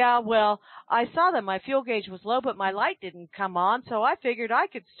say, yeah, well, I saw that my fuel gauge was low, but my light didn't come on, so I figured I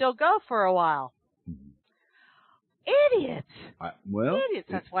could still go for a while. Idiots. Idiots.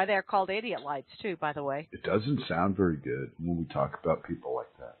 That's why they're called idiot lights, too, by the way. It doesn't sound very good when we talk about people like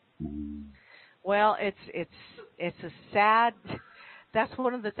that. Well, it's a sad... That's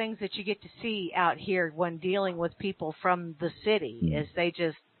one of the things that you get to see out here when dealing with people from the city, is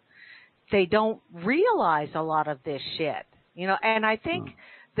they don't realize a lot of this shit. And I think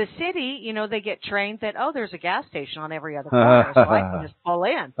the city, they get trained that, there's a gas station on every other corner, so I can just pull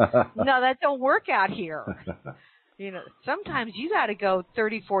in. No, that don't work out here. Sometimes you got to go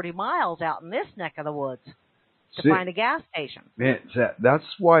 30, 40 miles out in this neck of the woods to find a gas station. Man, that's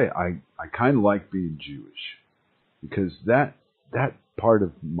why I kind of like being Jewish, because that part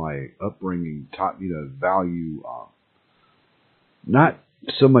of my upbringing taught me to value not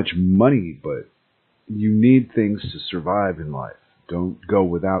so much money, but you need things to survive in life. Don't go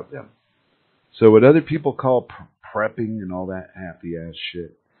without them. So what other people call prepping and all that happy ass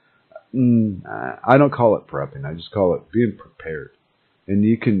shit, I don't call it prepping. I just call it being prepared. And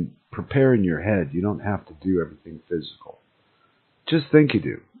you can prepare in your head. You don't have to do everything physical. Just think you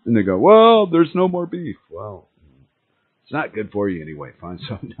do. And they go, well, there's no more beef. Well, it's not good for you anyway. Find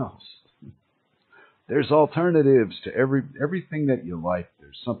something else. There's alternatives to everything that you like.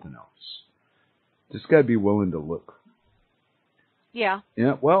 There's something else. Just got to be willing to look. Yeah.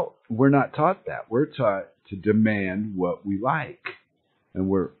 Yeah. Well, we're not taught that. We're taught to demand what we like, and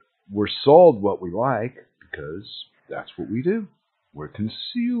we're sold what we like because that's what we do. We're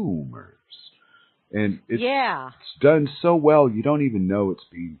consumers, and it's done so well you don't even know it's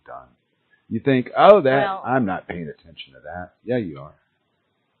being done. You think, I'm not paying attention to that. Yeah, you are.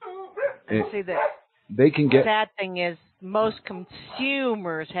 See, they can get. The sad thing is, most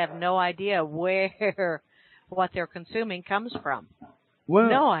consumers have no idea where what they're consuming comes from. Well,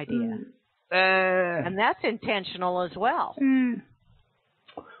 no idea. And that's intentional as well.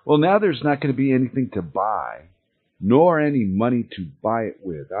 Well, now there's not going to be anything to buy, nor any money to buy it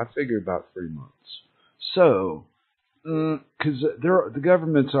with. I figure about 3 months. So, because the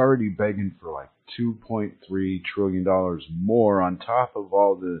government's already begging for like $2.3 trillion more on top of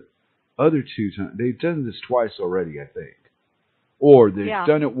all the other 2 times. They've done this twice already, I think. Or they've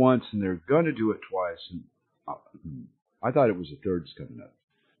done it once and they're going to do it twice. And I thought it was a third's coming up.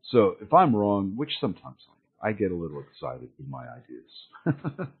 So if I'm wrong, which sometimes I get a little excited with my ideas.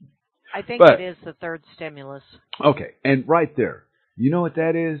 I think it is the third stimulus. Okay, and right there, you know what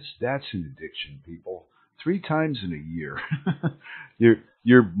that is? That's an addiction, people. 3 times in a year.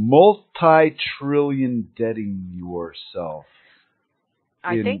 You're multi-trillion debting yourself.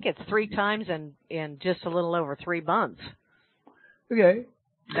 I think it's 3 times in just a little over 3 months. Okay.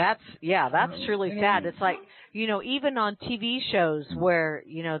 That's truly sad. It's like, even on TV shows where,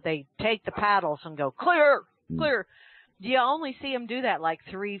 they take the paddles and go, clear, clear. You only see them do that like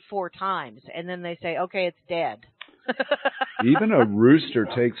 3-4 times. And then they say, okay, it's dead. Even a rooster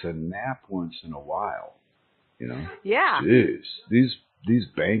takes a nap once in a while, Yeah. Jeez. These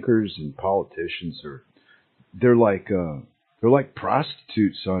bankers and politicians they're like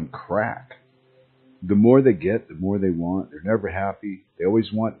prostitutes on crack. The more they get, the more they want. They're never happy. They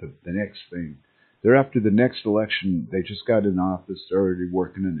always want the next thing. They're after the next election. They just got in office. They're already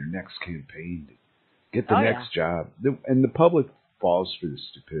working on their next campaign to get the next job. And the public falls for this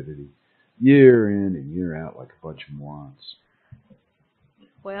stupidity year in and year out like a bunch of morons.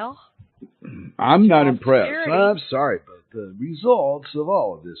 Well, I'm not impressed. I'm sorry, but the results of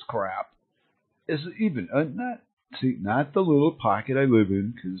all of this crap is even not the little pocket I live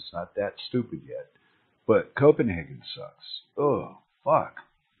in, because it's not that stupid yet. But Copenhagen sucks. Oh, fuck.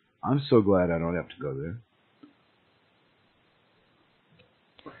 I'm so glad I don't have to go there.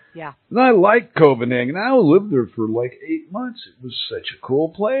 Yeah. And I like Copenhagen. I lived there for like 8 months. It was such a cool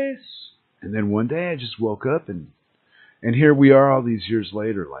place. And then one day I just woke up and here we are all these years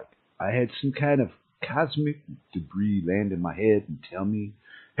later. Like, I had some kind of cosmic debris land in my head and tell me,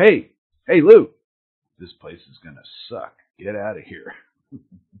 hey, Lou, this place is going to suck. Get out of here.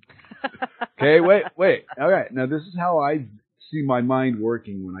 Okay, wait. All right, now this is how I see my mind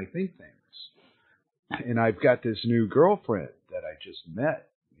working when I think things. And I've got this new girlfriend that I just met.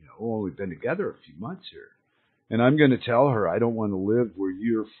 We've been together a few months here. And I'm going to tell her I don't want to live where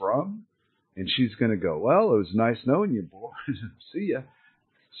you're from. And she's going to go, well, it was nice knowing you, boy. See ya.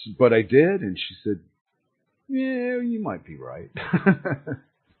 But I did. And she said, yeah, you might be right.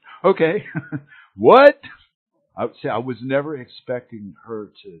 Okay. What? I was never expecting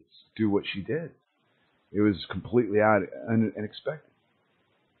her to do what she did. It was completely unexpected.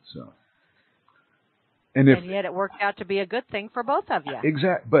 So, and yet it worked out to be a good thing for both of you.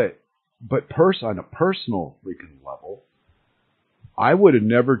 Exactly. But on a personal freaking level, I would have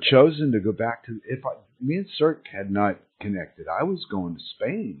never chosen to go back to me and Cirque had not connected. I was going to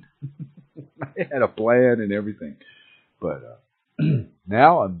Spain. I had a plan and everything, but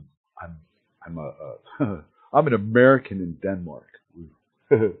now I'm an American in Denmark.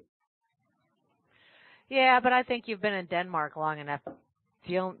 Yeah, but I think you've been in Denmark long enough.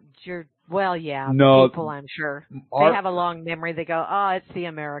 People, I'm sure. They have a long memory. They go, oh, it's the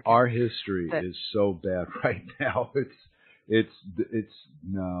American. Our history is so bad right now. It's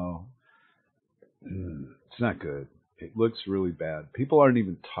not good. It looks really bad. People aren't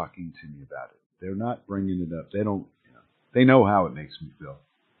even talking to me about it. They're not bringing it up. They don't, they know how it makes me feel.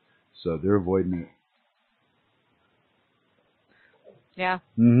 So they're avoiding it. Yeah.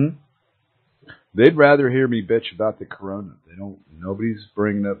 Mm-hmm. They'd rather hear me bitch about the corona. Nobody's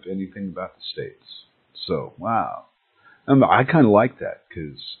bringing up anything about the States. So, wow. I kind of like that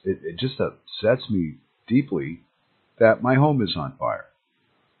because it just upsets me deeply that my home is on fire.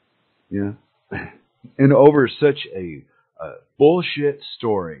 Yeah. And over such a bullshit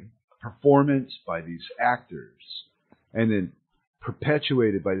story, performance by these actors, and then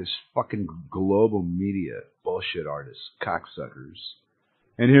perpetuated by this fucking global media bullshit artists, cocksuckers.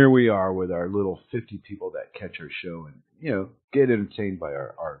 And here we are with our little 50 people that catch our show and, get entertained by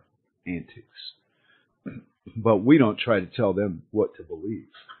our antics. But we don't try to tell them what to believe.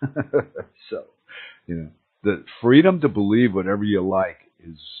 So, the freedom to believe whatever you like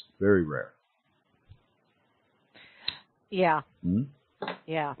is very rare. Yeah. Mm-hmm.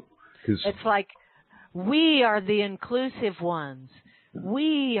 Yeah. It's like, we are the inclusive ones.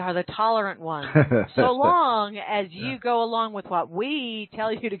 We are the tolerant ones. So long as you go along with what we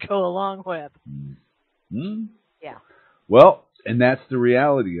tell you to go along with. Mm-hmm. Yeah. Well, and that's the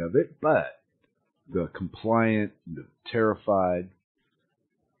reality of it. But the compliant, the terrified,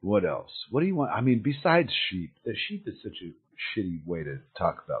 what else? What do you want? I mean, besides sheep, the sheep is such a shitty way to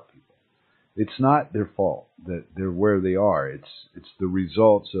talk about people. It's not their fault that they're where they are. It's the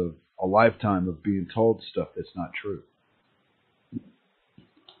results of a lifetime of being told stuff that's not true.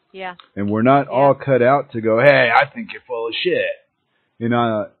 Yeah. And we're not all cut out to go, hey, I think you're full of shit.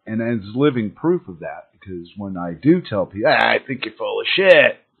 And it's living proof of that, because when I do tell people, I think you're full of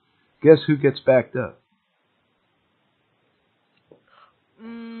shit, guess who gets backed up?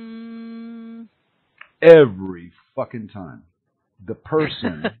 Every fucking time. The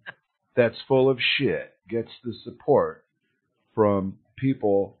person that's full of shit gets the support from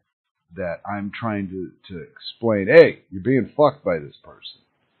people that I'm trying to explain, hey, you're being fucked by this person.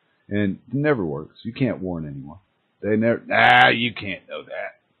 And it never works. You can't warn anyone. They never, you can't know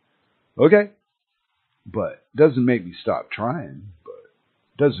that. Okay. But it doesn't make me stop trying, but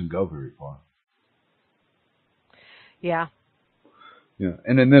it doesn't go very far. Yeah. Yeah.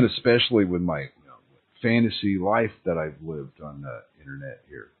 And then especially with my fantasy life that I've lived on the internet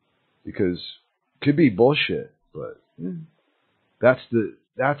here. Because it could be bullshit, but that's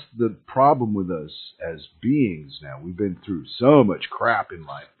the problem with us as beings now. We've been through so much crap in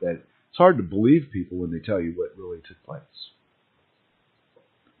life that it's hard to believe people when they tell you what really took place.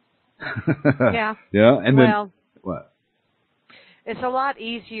 Yeah. Yeah, and then what? It's a lot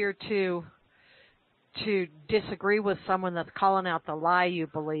easier to disagree with someone that's calling out the lie you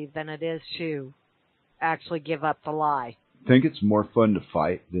believe than it is to actually give up the lie. Think it's more fun to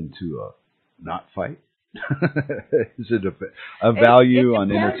fight than to not fight? Is it a value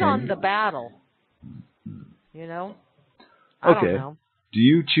on entertainment? It depends on the battle. You know? I don't know. Do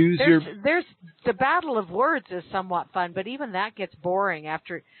you choose There's the battle of words is somewhat fun, but even that gets boring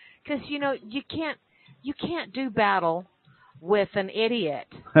after, because you can't do battle with an idiot,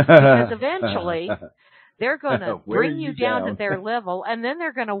 because eventually they're going to bring you down to their level, and then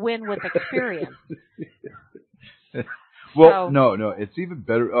they're going to win with experience. Well, no, it's even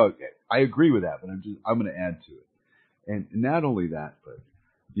better. Okay, I agree with that, but I'm going to add to it. And not only that, but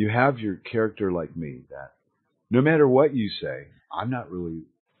you have your character like me that no matter what you say, I'm not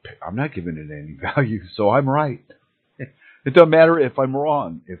giving it any value, so I'm right. It doesn't matter if I'm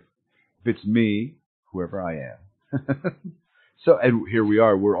wrong, if it's me, whoever I am. So, and here we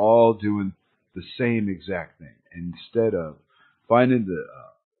are, we're all doing the same exact thing. And instead of finding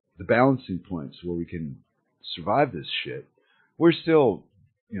the balancing points where we can survive this shit, we're still,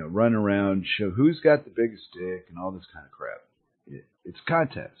 running around, show who's got the biggest dick and all this kind of crap. It's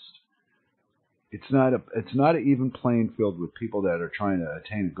contest. It's not an even playing field with people that are trying to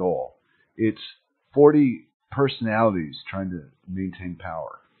attain a goal. It's 40 personalities trying to maintain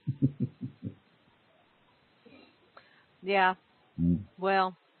power. Yeah.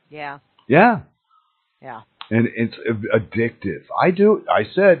 Well, yeah. Yeah. Yeah. And it's addictive. I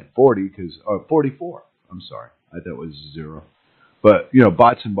said 40 because 44. I'm sorry. I thought it was 0. But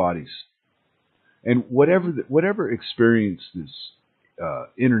bots and bodies, and whatever experience this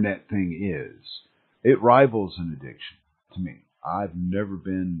internet thing is, it rivals an addiction to me. I've never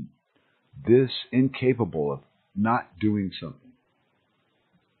been this incapable of not doing something.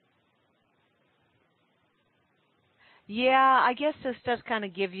 Yeah, I guess this does kind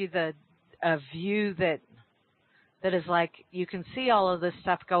of give you a view that is like you can see all of this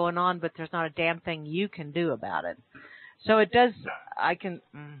stuff going on, but there's not a damn thing you can do about it. So it does.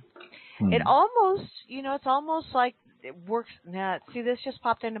 It almost, it's almost like it works. Now, see, this just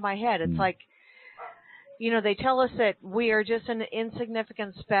popped into my head. It's like, they tell us that we are just an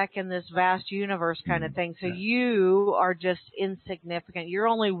insignificant speck in this vast universe kind of thing. So you are just insignificant. You're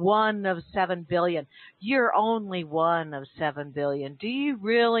only one of 7 billion. You're only one of 7 billion. Do you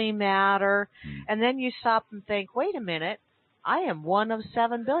really matter? And then you stop and think, wait a minute, I am one of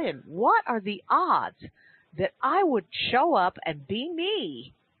 7 billion. What are the odds that I would show up and be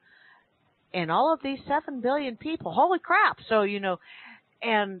me and all of these 7 billion people? Holy crap. So,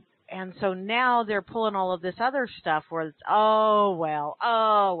 and so now they're pulling all of this other stuff where it's, oh, well.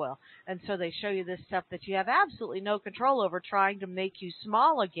 And so they show you this stuff that you have absolutely no control over, trying to make you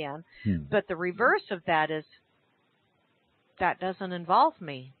small again. But the reverse of that is, that doesn't involve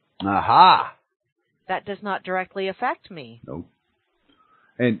me. Aha! That does not directly affect me. Nope.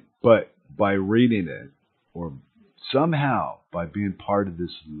 But by reading it, or somehow by being part of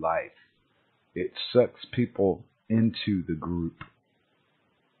this life, it sucks people into the group,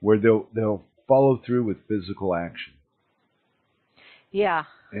 where they'll follow through with physical action. Yeah.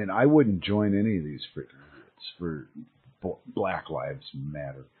 And I wouldn't join any of these freaking idiots for Black Lives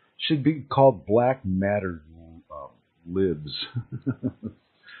Matter. Should be called Black Matter Libs.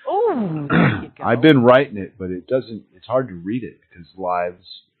 Oh, there you go. I've been writing it, but it's hard to read it because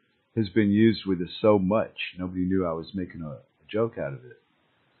lives has been used with it so much. Nobody knew I was making a joke out of it.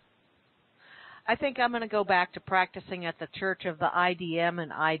 I think I'm going to go back to practicing at the Church of the IDM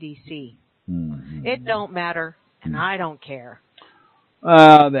and IDC. It don't matter, and I don't care.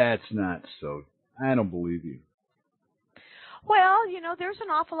 That's not so. I don't believe you. Well, there's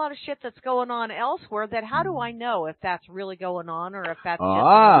an awful lot of shit that's going on elsewhere that how do I know if that's really going on or if that's just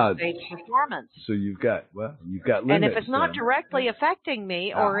another stage performance? So you've got limits. And if it's not directly affecting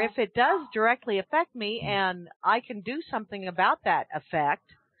me, or if it does directly affect me and I can do something about that effect,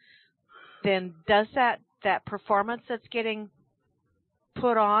 then does that performance that's getting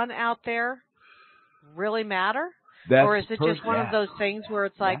put on out there really matter? Or is it just one of those things where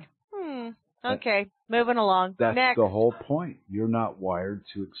it's like, okay, moving along. That's Next. the whole point. You're not wired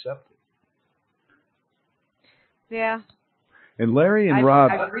to accept it. Yeah. And Larry and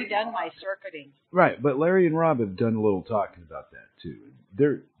Rob... I've redone my circuiting. Right, but Larry and Rob have done a little talking about that, too.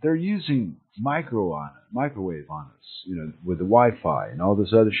 They're using microwave on us, with the Wi-Fi and all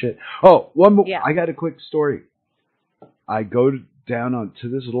this other shit. Oh, one more. Yeah. I got a quick story. I go down to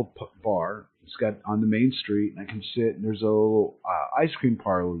this little bar. It's got on the main street, and I can sit, and there's a little ice cream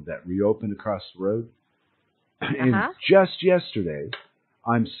parlor that reopened across the road. And just yesterday,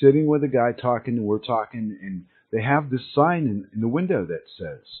 I'm sitting with a guy talking, and we're talking, and they have this sign in the window that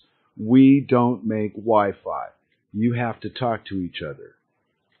says, "We don't make Wi-Fi. You have to talk to each other."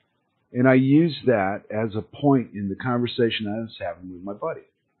 And I used that as a point in the conversation I was having with my buddy.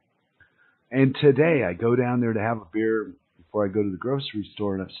 And today, I go down there to have a beer before I go to the grocery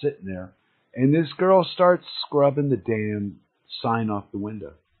store, and I'm sitting there. And this girl starts scrubbing the damn sign off the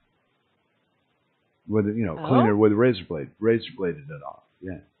window. With cleaner with a razor bladed it off.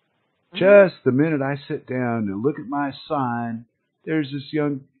 Yeah. Just the minute I sit down and look at my sign, there's this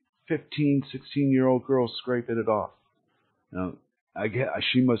young 15, 16-year-old girl scraping it off. Now,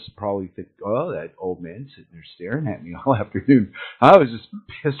 she must probably think, oh, that old man sitting there staring at me all afternoon. I was just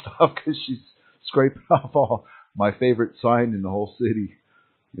pissed off because she's scraping off all my favorite sign in the whole city.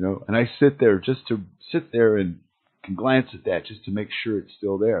 And I sit there and can glance at that just to make sure it's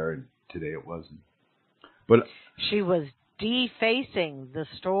still there. And today it wasn't. But she was defacing the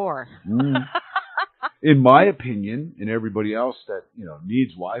store. In my opinion, and everybody else that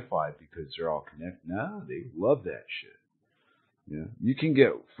needs Wi-Fi because they're all connected. No, they love that shit. Yeah, you can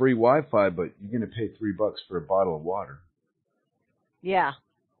get free Wi-Fi, but you're going to pay $3 for a bottle of water. Yeah.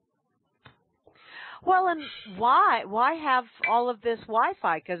 Well, and why have all of this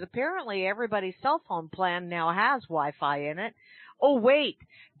Wi-Fi? Because apparently everybody's cell phone plan now has Wi-Fi in it. Oh, wait,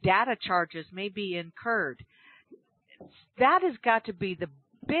 data charges may be incurred. That has got to be the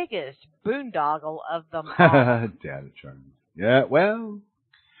biggest boondoggle of them all. Data charges. Yeah, well,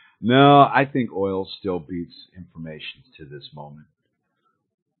 no, I think oil still beats information to this moment.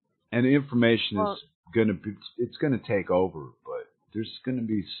 And information is it's going to take over, but there's going to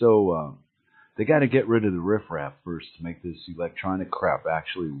be they got to get rid of the riffraff first to make this electronic crap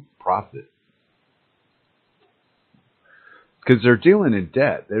actually profit. Because they're dealing in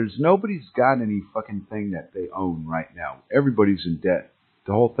debt. Nobody's got any fucking thing that they own right now. Everybody's in debt.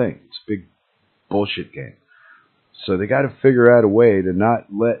 The whole thing. It's a big bullshit game. So they got to figure out a way to not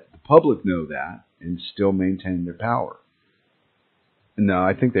let the public know that and still maintain their power. No,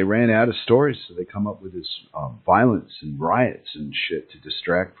 I think they ran out of stories, so they come up with this violence and riots and shit to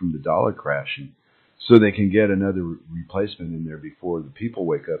distract from the dollar crashing, so they can get another replacement in there before the people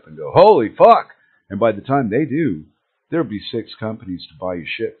wake up and go, holy fuck! And by the time they do, there'll be 6 companies to buy your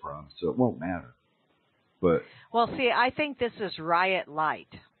shit from, so it won't matter. But well, see, I think this is Riot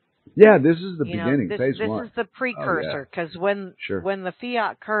Light. Yeah, this is the beginning, phase 1. This is the precursor, because when the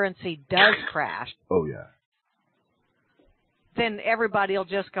fiat currency does crash, then everybody will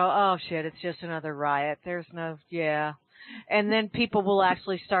just go, oh, shit, it's just another riot. There's no, And then people will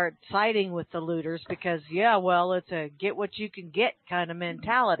actually start siding with the looters because, it's a get what you can get kind of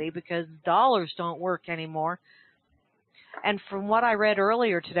mentality because dollars don't work anymore. And from what I read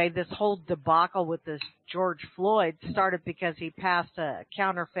earlier today, this whole debacle with this George Floyd started because he passed a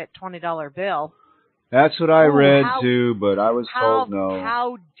counterfeit $20 bill. That's what I read, too, but I was told no.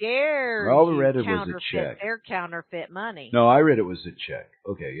 How dare you counterfeit their counterfeit money? No, I read it was a check.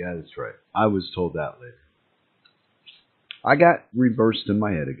 Okay, yeah, that's right. I was told that later. I got reversed in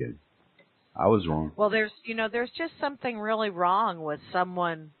my head again. I was wrong. Well, there's just something really wrong with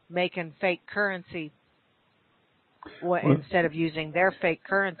someone making fake currency instead of using their fake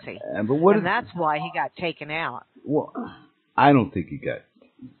currency. And that's why he got taken out. Well, I don't think he got...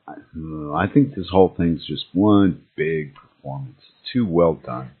 I think this whole thing's just one big performance. Too well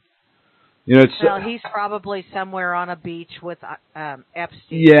done. He's probably somewhere on a beach with Epstein.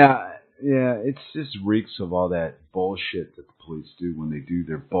 Yeah, it just reeks of all that bullshit that the police do when they do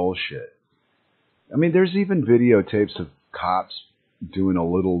their bullshit. I mean, there's even videotapes of cops doing a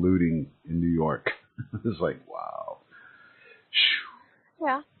little looting in New York. It's like, wow.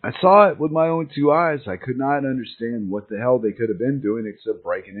 Yeah. I saw it with my own 2 eyes. I could not understand what the hell they could have been doing except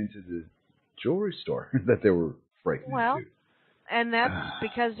breaking into the jewelry store that they were breaking into. And that's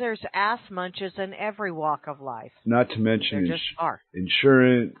because there's ass munches in every walk of life. Not to mention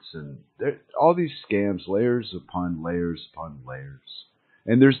insurance and all these scams, layers upon layers upon layers.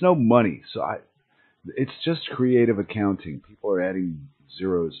 And there's no money. So it's just creative accounting. People are adding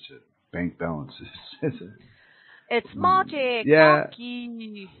zeros to bank balances. It's magic. Yeah.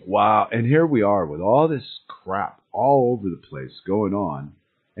 Monkey. Wow. And here we are with all this crap all over the place going on.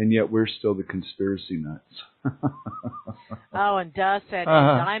 And yet we're still the conspiracy nuts. Oh, and Duh said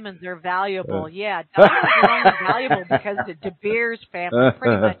diamonds are valuable. Yeah, diamonds are only valuable because the De Beers family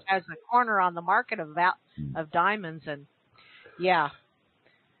pretty much has a corner on the market of diamonds. And yeah.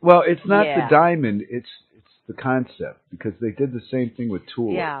 Well, it's not the diamond. It's the concept, because they did the same thing with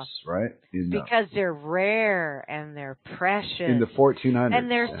tulips, right? Because they're rare and they're precious. In the 1400s.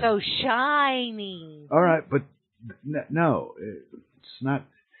 And they're so shiny. All right, but no, it's not.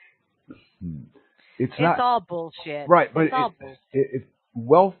 It's all bullshit. Right, but it's all bullshit. If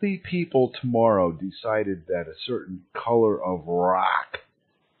wealthy people tomorrow decided that a certain color of rock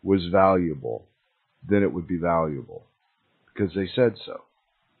was valuable, then it would be valuable because they said so.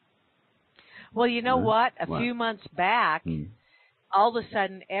 Well, you know what? A few months back, all of a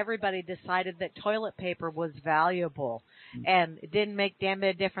sudden, everybody decided that toilet paper was valuable. And it didn't make damn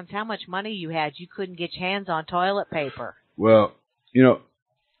bit of difference how much money you had. You couldn't get your hands on toilet paper. Well,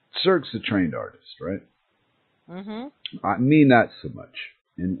 Cirque's a trained artist, right? Mm-hmm. Me, not so much.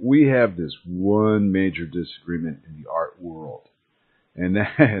 And we have this one major disagreement in the art world. And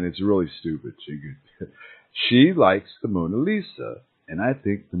it's really stupid. She likes the Mona Lisa. And I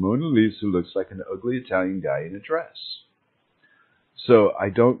think the Mona Lisa looks like an ugly Italian guy in a dress. So I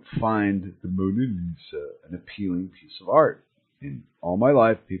don't find the Mona Lisa an appealing piece of art. And all my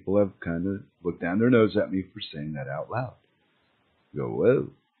life, people have kind of looked down their nose at me for saying that out loud. Go, whoa,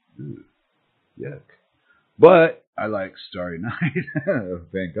 ew, yuck. But I like Starry Night of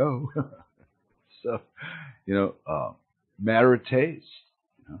Van Gogh. So, matter of taste.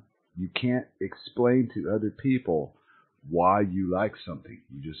 You can't explain to other people why you like something.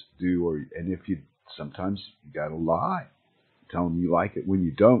 You just do, and if you sometimes you gotta lie. Tell them you like it when you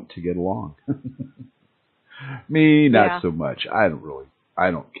don't to get along. Me, not so much. I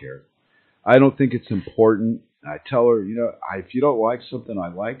don't care. I don't think it's important. I tell her, if you don't like something I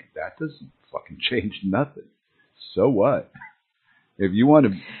like, that doesn't fucking change nothing. So what? If you want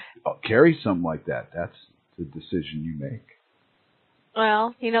to carry something like that, that's the decision you make.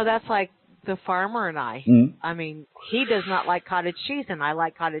 Well, that's like the farmer and I. I mean, he does not like cottage cheese, and I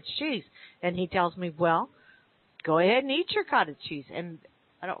like cottage cheese. And he tells me, well, go ahead and eat your cottage cheese. And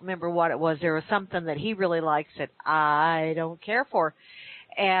I don't remember what it was. There was something that he really likes that I don't care for.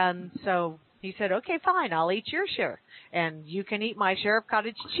 And so he said, okay, fine, I'll eat your share. And you can eat my share of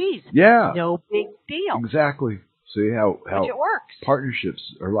cottage cheese. Yeah. No big deal. Exactly. See how it works. Partnerships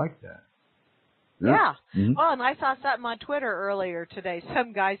are like that. Yeah. Mm-hmm. Well, and I saw something on Twitter earlier today.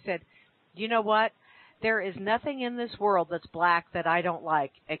 Some guy said, you know what? There is nothing in this world that's black that I don't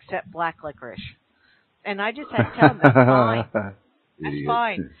like except black licorice. And I just had to tell him, that's fine. That's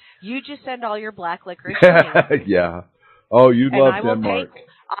fine. You just send all your black licorice to me. Yeah. Oh, you love Denmark.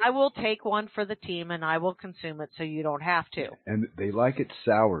 I will take one for the team, and I will consume it so you don't have to. And they like it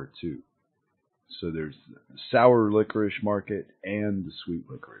sour, too. So there's the sour licorice market and the sweet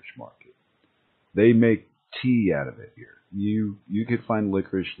licorice market. They make tea out of it here. You could find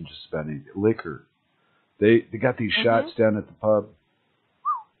licorice in just about any liquor. They got these shots down at the pub.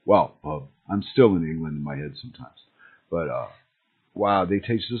 Well, pub. I'm still in England in my head sometimes. But, wow, they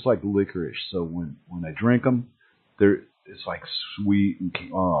taste just like licorice. So when I drink them, it's like sweet. And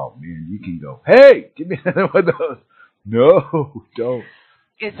oh, man, you can go, hey, give me another one of those. No, don't.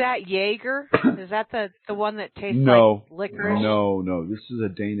 Is that Jaeger? Is that the one that tastes like licorice? No. This is a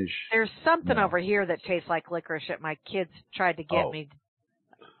Danish. There's something over here that tastes like licorice that my kids tried to get me.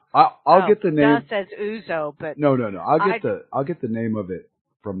 I'll get the name. It says Ouzo, but no. I'll get the name of it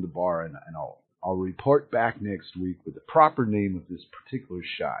from the bar, and I'll report back next week with the proper name of this particular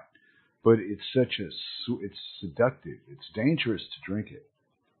shot. But it's it's seductive. It's dangerous to drink it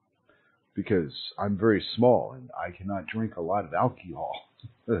because I'm very small and I cannot drink a lot of alcohol.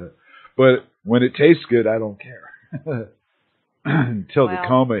 But when it tastes good, I don't care until the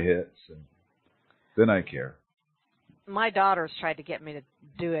coma hits, and then I care. My daughters tried to get me to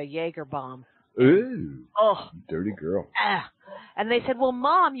do a Jaeger bomb. Ooh, dirty girl. And they said, well,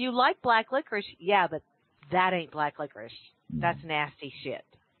 Mom, you like black licorice. Yeah, but that ain't black licorice. That's nasty shit.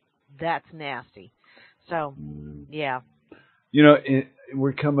 That's nasty. So, yeah.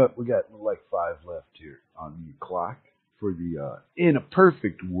 we're coming up. We got like 5 left here on the clock for the In a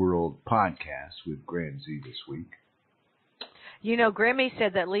Perfect World podcast with GramZ this week. You know, Grammy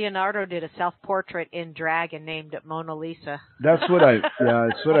said that Leonardo did a self-portrait in drag and named it Mona Lisa. That's what I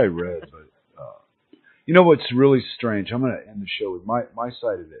read. But you know what's really strange? I'm going to end the show with my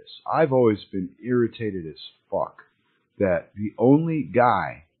side of this. I've always been irritated as fuck that the only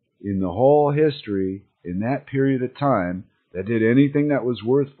guy in the whole history in that period of time that did anything that was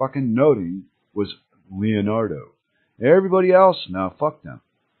worth fucking noting was Leonardo. Everybody else, no, fuck them.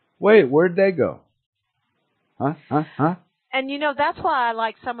 Wait, where'd they go? Huh? And you know, that's why I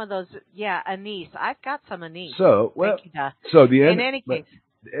like some of those. Yeah, anise. I've got some anise. So, well, Thank you, so the end. In any case,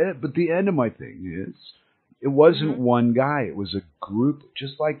 but the end of my thing is, it wasn't one guy. It was a group,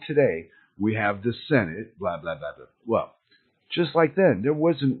 just like today. We have the Senate, blah blah blah blah. Well, just like then, there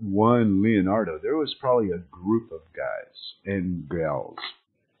wasn't one Leonardo. There was probably a group of guys and gals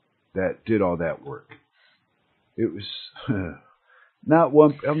that did all that work. It was not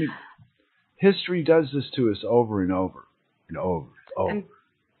one. I mean, history does this to us over and over and over. And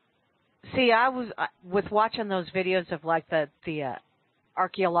see, I was with watching those videos of like the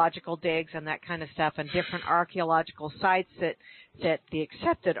archaeological digs and that kind of stuff, and different archaeological sites that the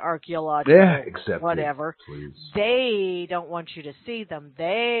accepted archaeological whatever, please. They don't want you to see them.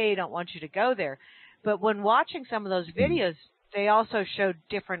 They don't want you to go there. But when watching some of those videos, they also showed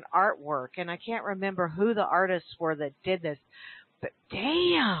different artwork, and I can't remember who the artists were that did this. But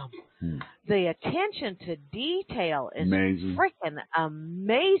damn, the attention to detail is freaking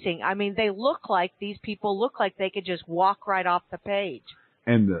amazing. I mean, these people look like they could just walk right off the page.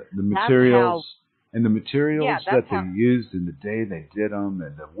 And the materials that they used in the day they did them,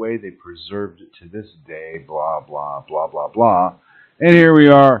 and the way they preserved it to this day, blah blah blah blah blah. And here we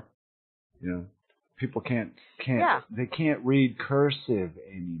are. You know, people can't read cursive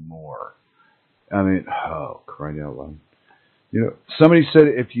anymore. I mean, oh, crying out loud. You know, somebody said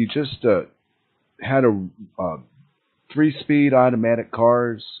if you just had a 3-speed automatic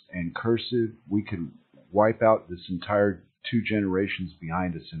cars and cursive, we could wipe out this entire 2 generations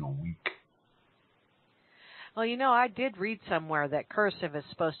behind us in a week. Well, you know, I did read somewhere that cursive is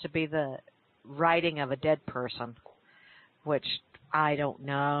supposed to be the writing of a dead person, which I don't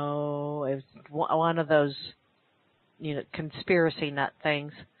know. It's one of those, you know, conspiracy nut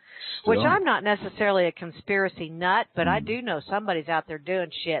things. Which I'm not necessarily a conspiracy nut, but I do know somebody's out there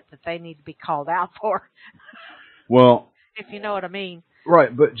doing shit that they need to be called out for. Well, if you know what I mean.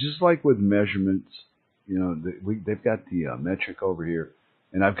 Right, but just like with measurements, you know, they've got the metric over here,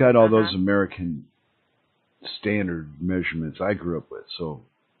 and I've got all those American standard measurements I grew up with. So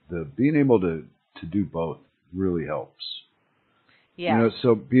the being able to do both really helps. Yeah. You know,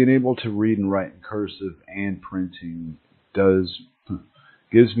 so being able to read and write in cursive and printing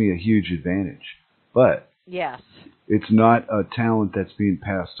gives me a huge advantage. But yes, it's not a talent that's being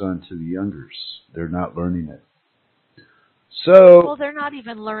passed on to the youngers. They're not learning it. So they're not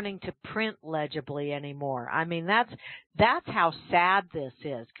even learning to print legibly anymore. I mean, that's how sad this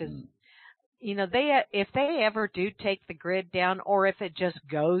is, because you know, if they ever do take the grid down, or if it just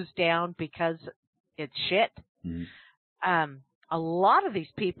goes down because it's shit, a lot of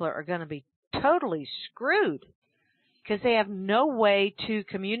these people are going to be totally screwed. Because they have no way to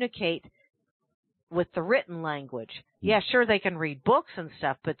communicate with the written language. Yeah, sure, they can read books and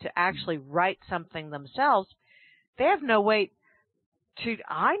stuff, but to actually write something themselves, they have no way to...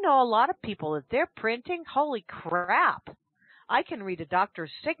 I know a lot of people that they're printing, holy crap. I can read a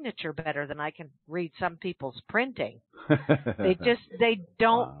doctor's signature better than I can read some people's printing. They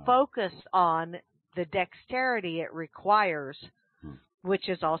don't focus on the dexterity it requires, which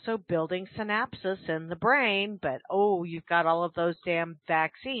is also building synapses in the brain. But, you've got all of those damn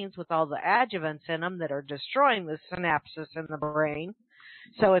vaccines with all the adjuvants in them that are destroying the synapses in the brain.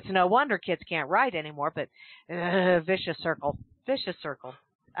 So it's no wonder kids can't write anymore, but vicious circle.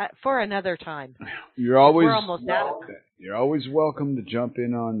 For another time. You're always welcome. You're always welcome to jump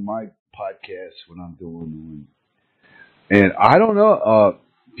in on my podcast when I'm doing one. And I don't know,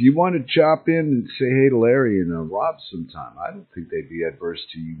 if you want to chop in and say hey to Larry and Rob sometime, I don't think they'd be adverse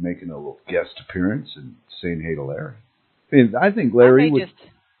to you making a little guest appearance and saying hey to Larry. I think Larry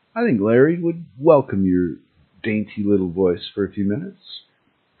would welcome your dainty little voice for a few minutes.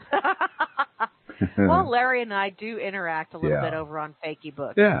 Well, Larry and I do interact a little bit over on Fakey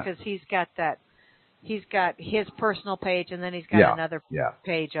Books because he's got his personal page, and then he's got another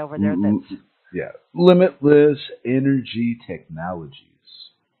page over there that's Limitless Energy Technologies.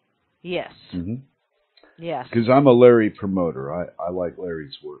 Yes. Mm-hmm. Yes. Because I'm a Larry promoter. I like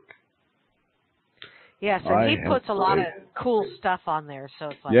Larry's work. Yeah, so he puts a lot of cool stuff on there. So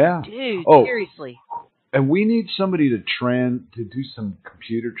it's like, dude, seriously. And we need somebody to do some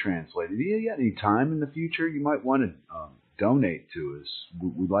computer translating. If you got any time in the future, you might want to donate to us.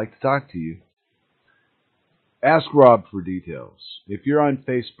 We'd like to talk to you. Ask Rob for details. If you're on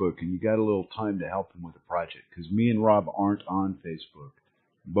Facebook and you got a little time to help him with a project, because me and Rob aren't on Facebook,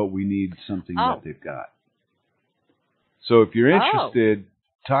 but we need something that they've got. So if you're interested,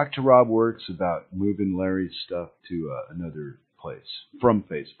 talk to Rob Works about moving Larry's stuff to another place from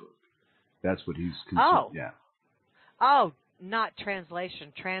Facebook. That's what he's concerned. Yeah. Oh, not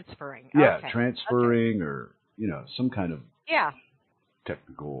translation, transferring. Yeah, okay. transferring or, some kind of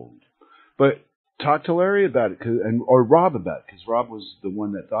technical. But talk to Larry about it, or Rob about it, because Rob was the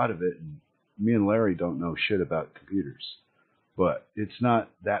one that thought of it, and me and Larry don't know shit about computers. But it's not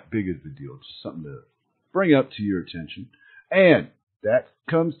that big of a deal. It's just something to bring up to your attention. And that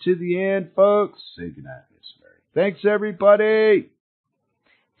comes to the end, folks. Say goodnight, Miss Mary. Thanks, everybody.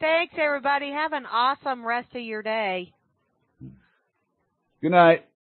 Thanks, everybody. Have an awesome rest of your day. Good night.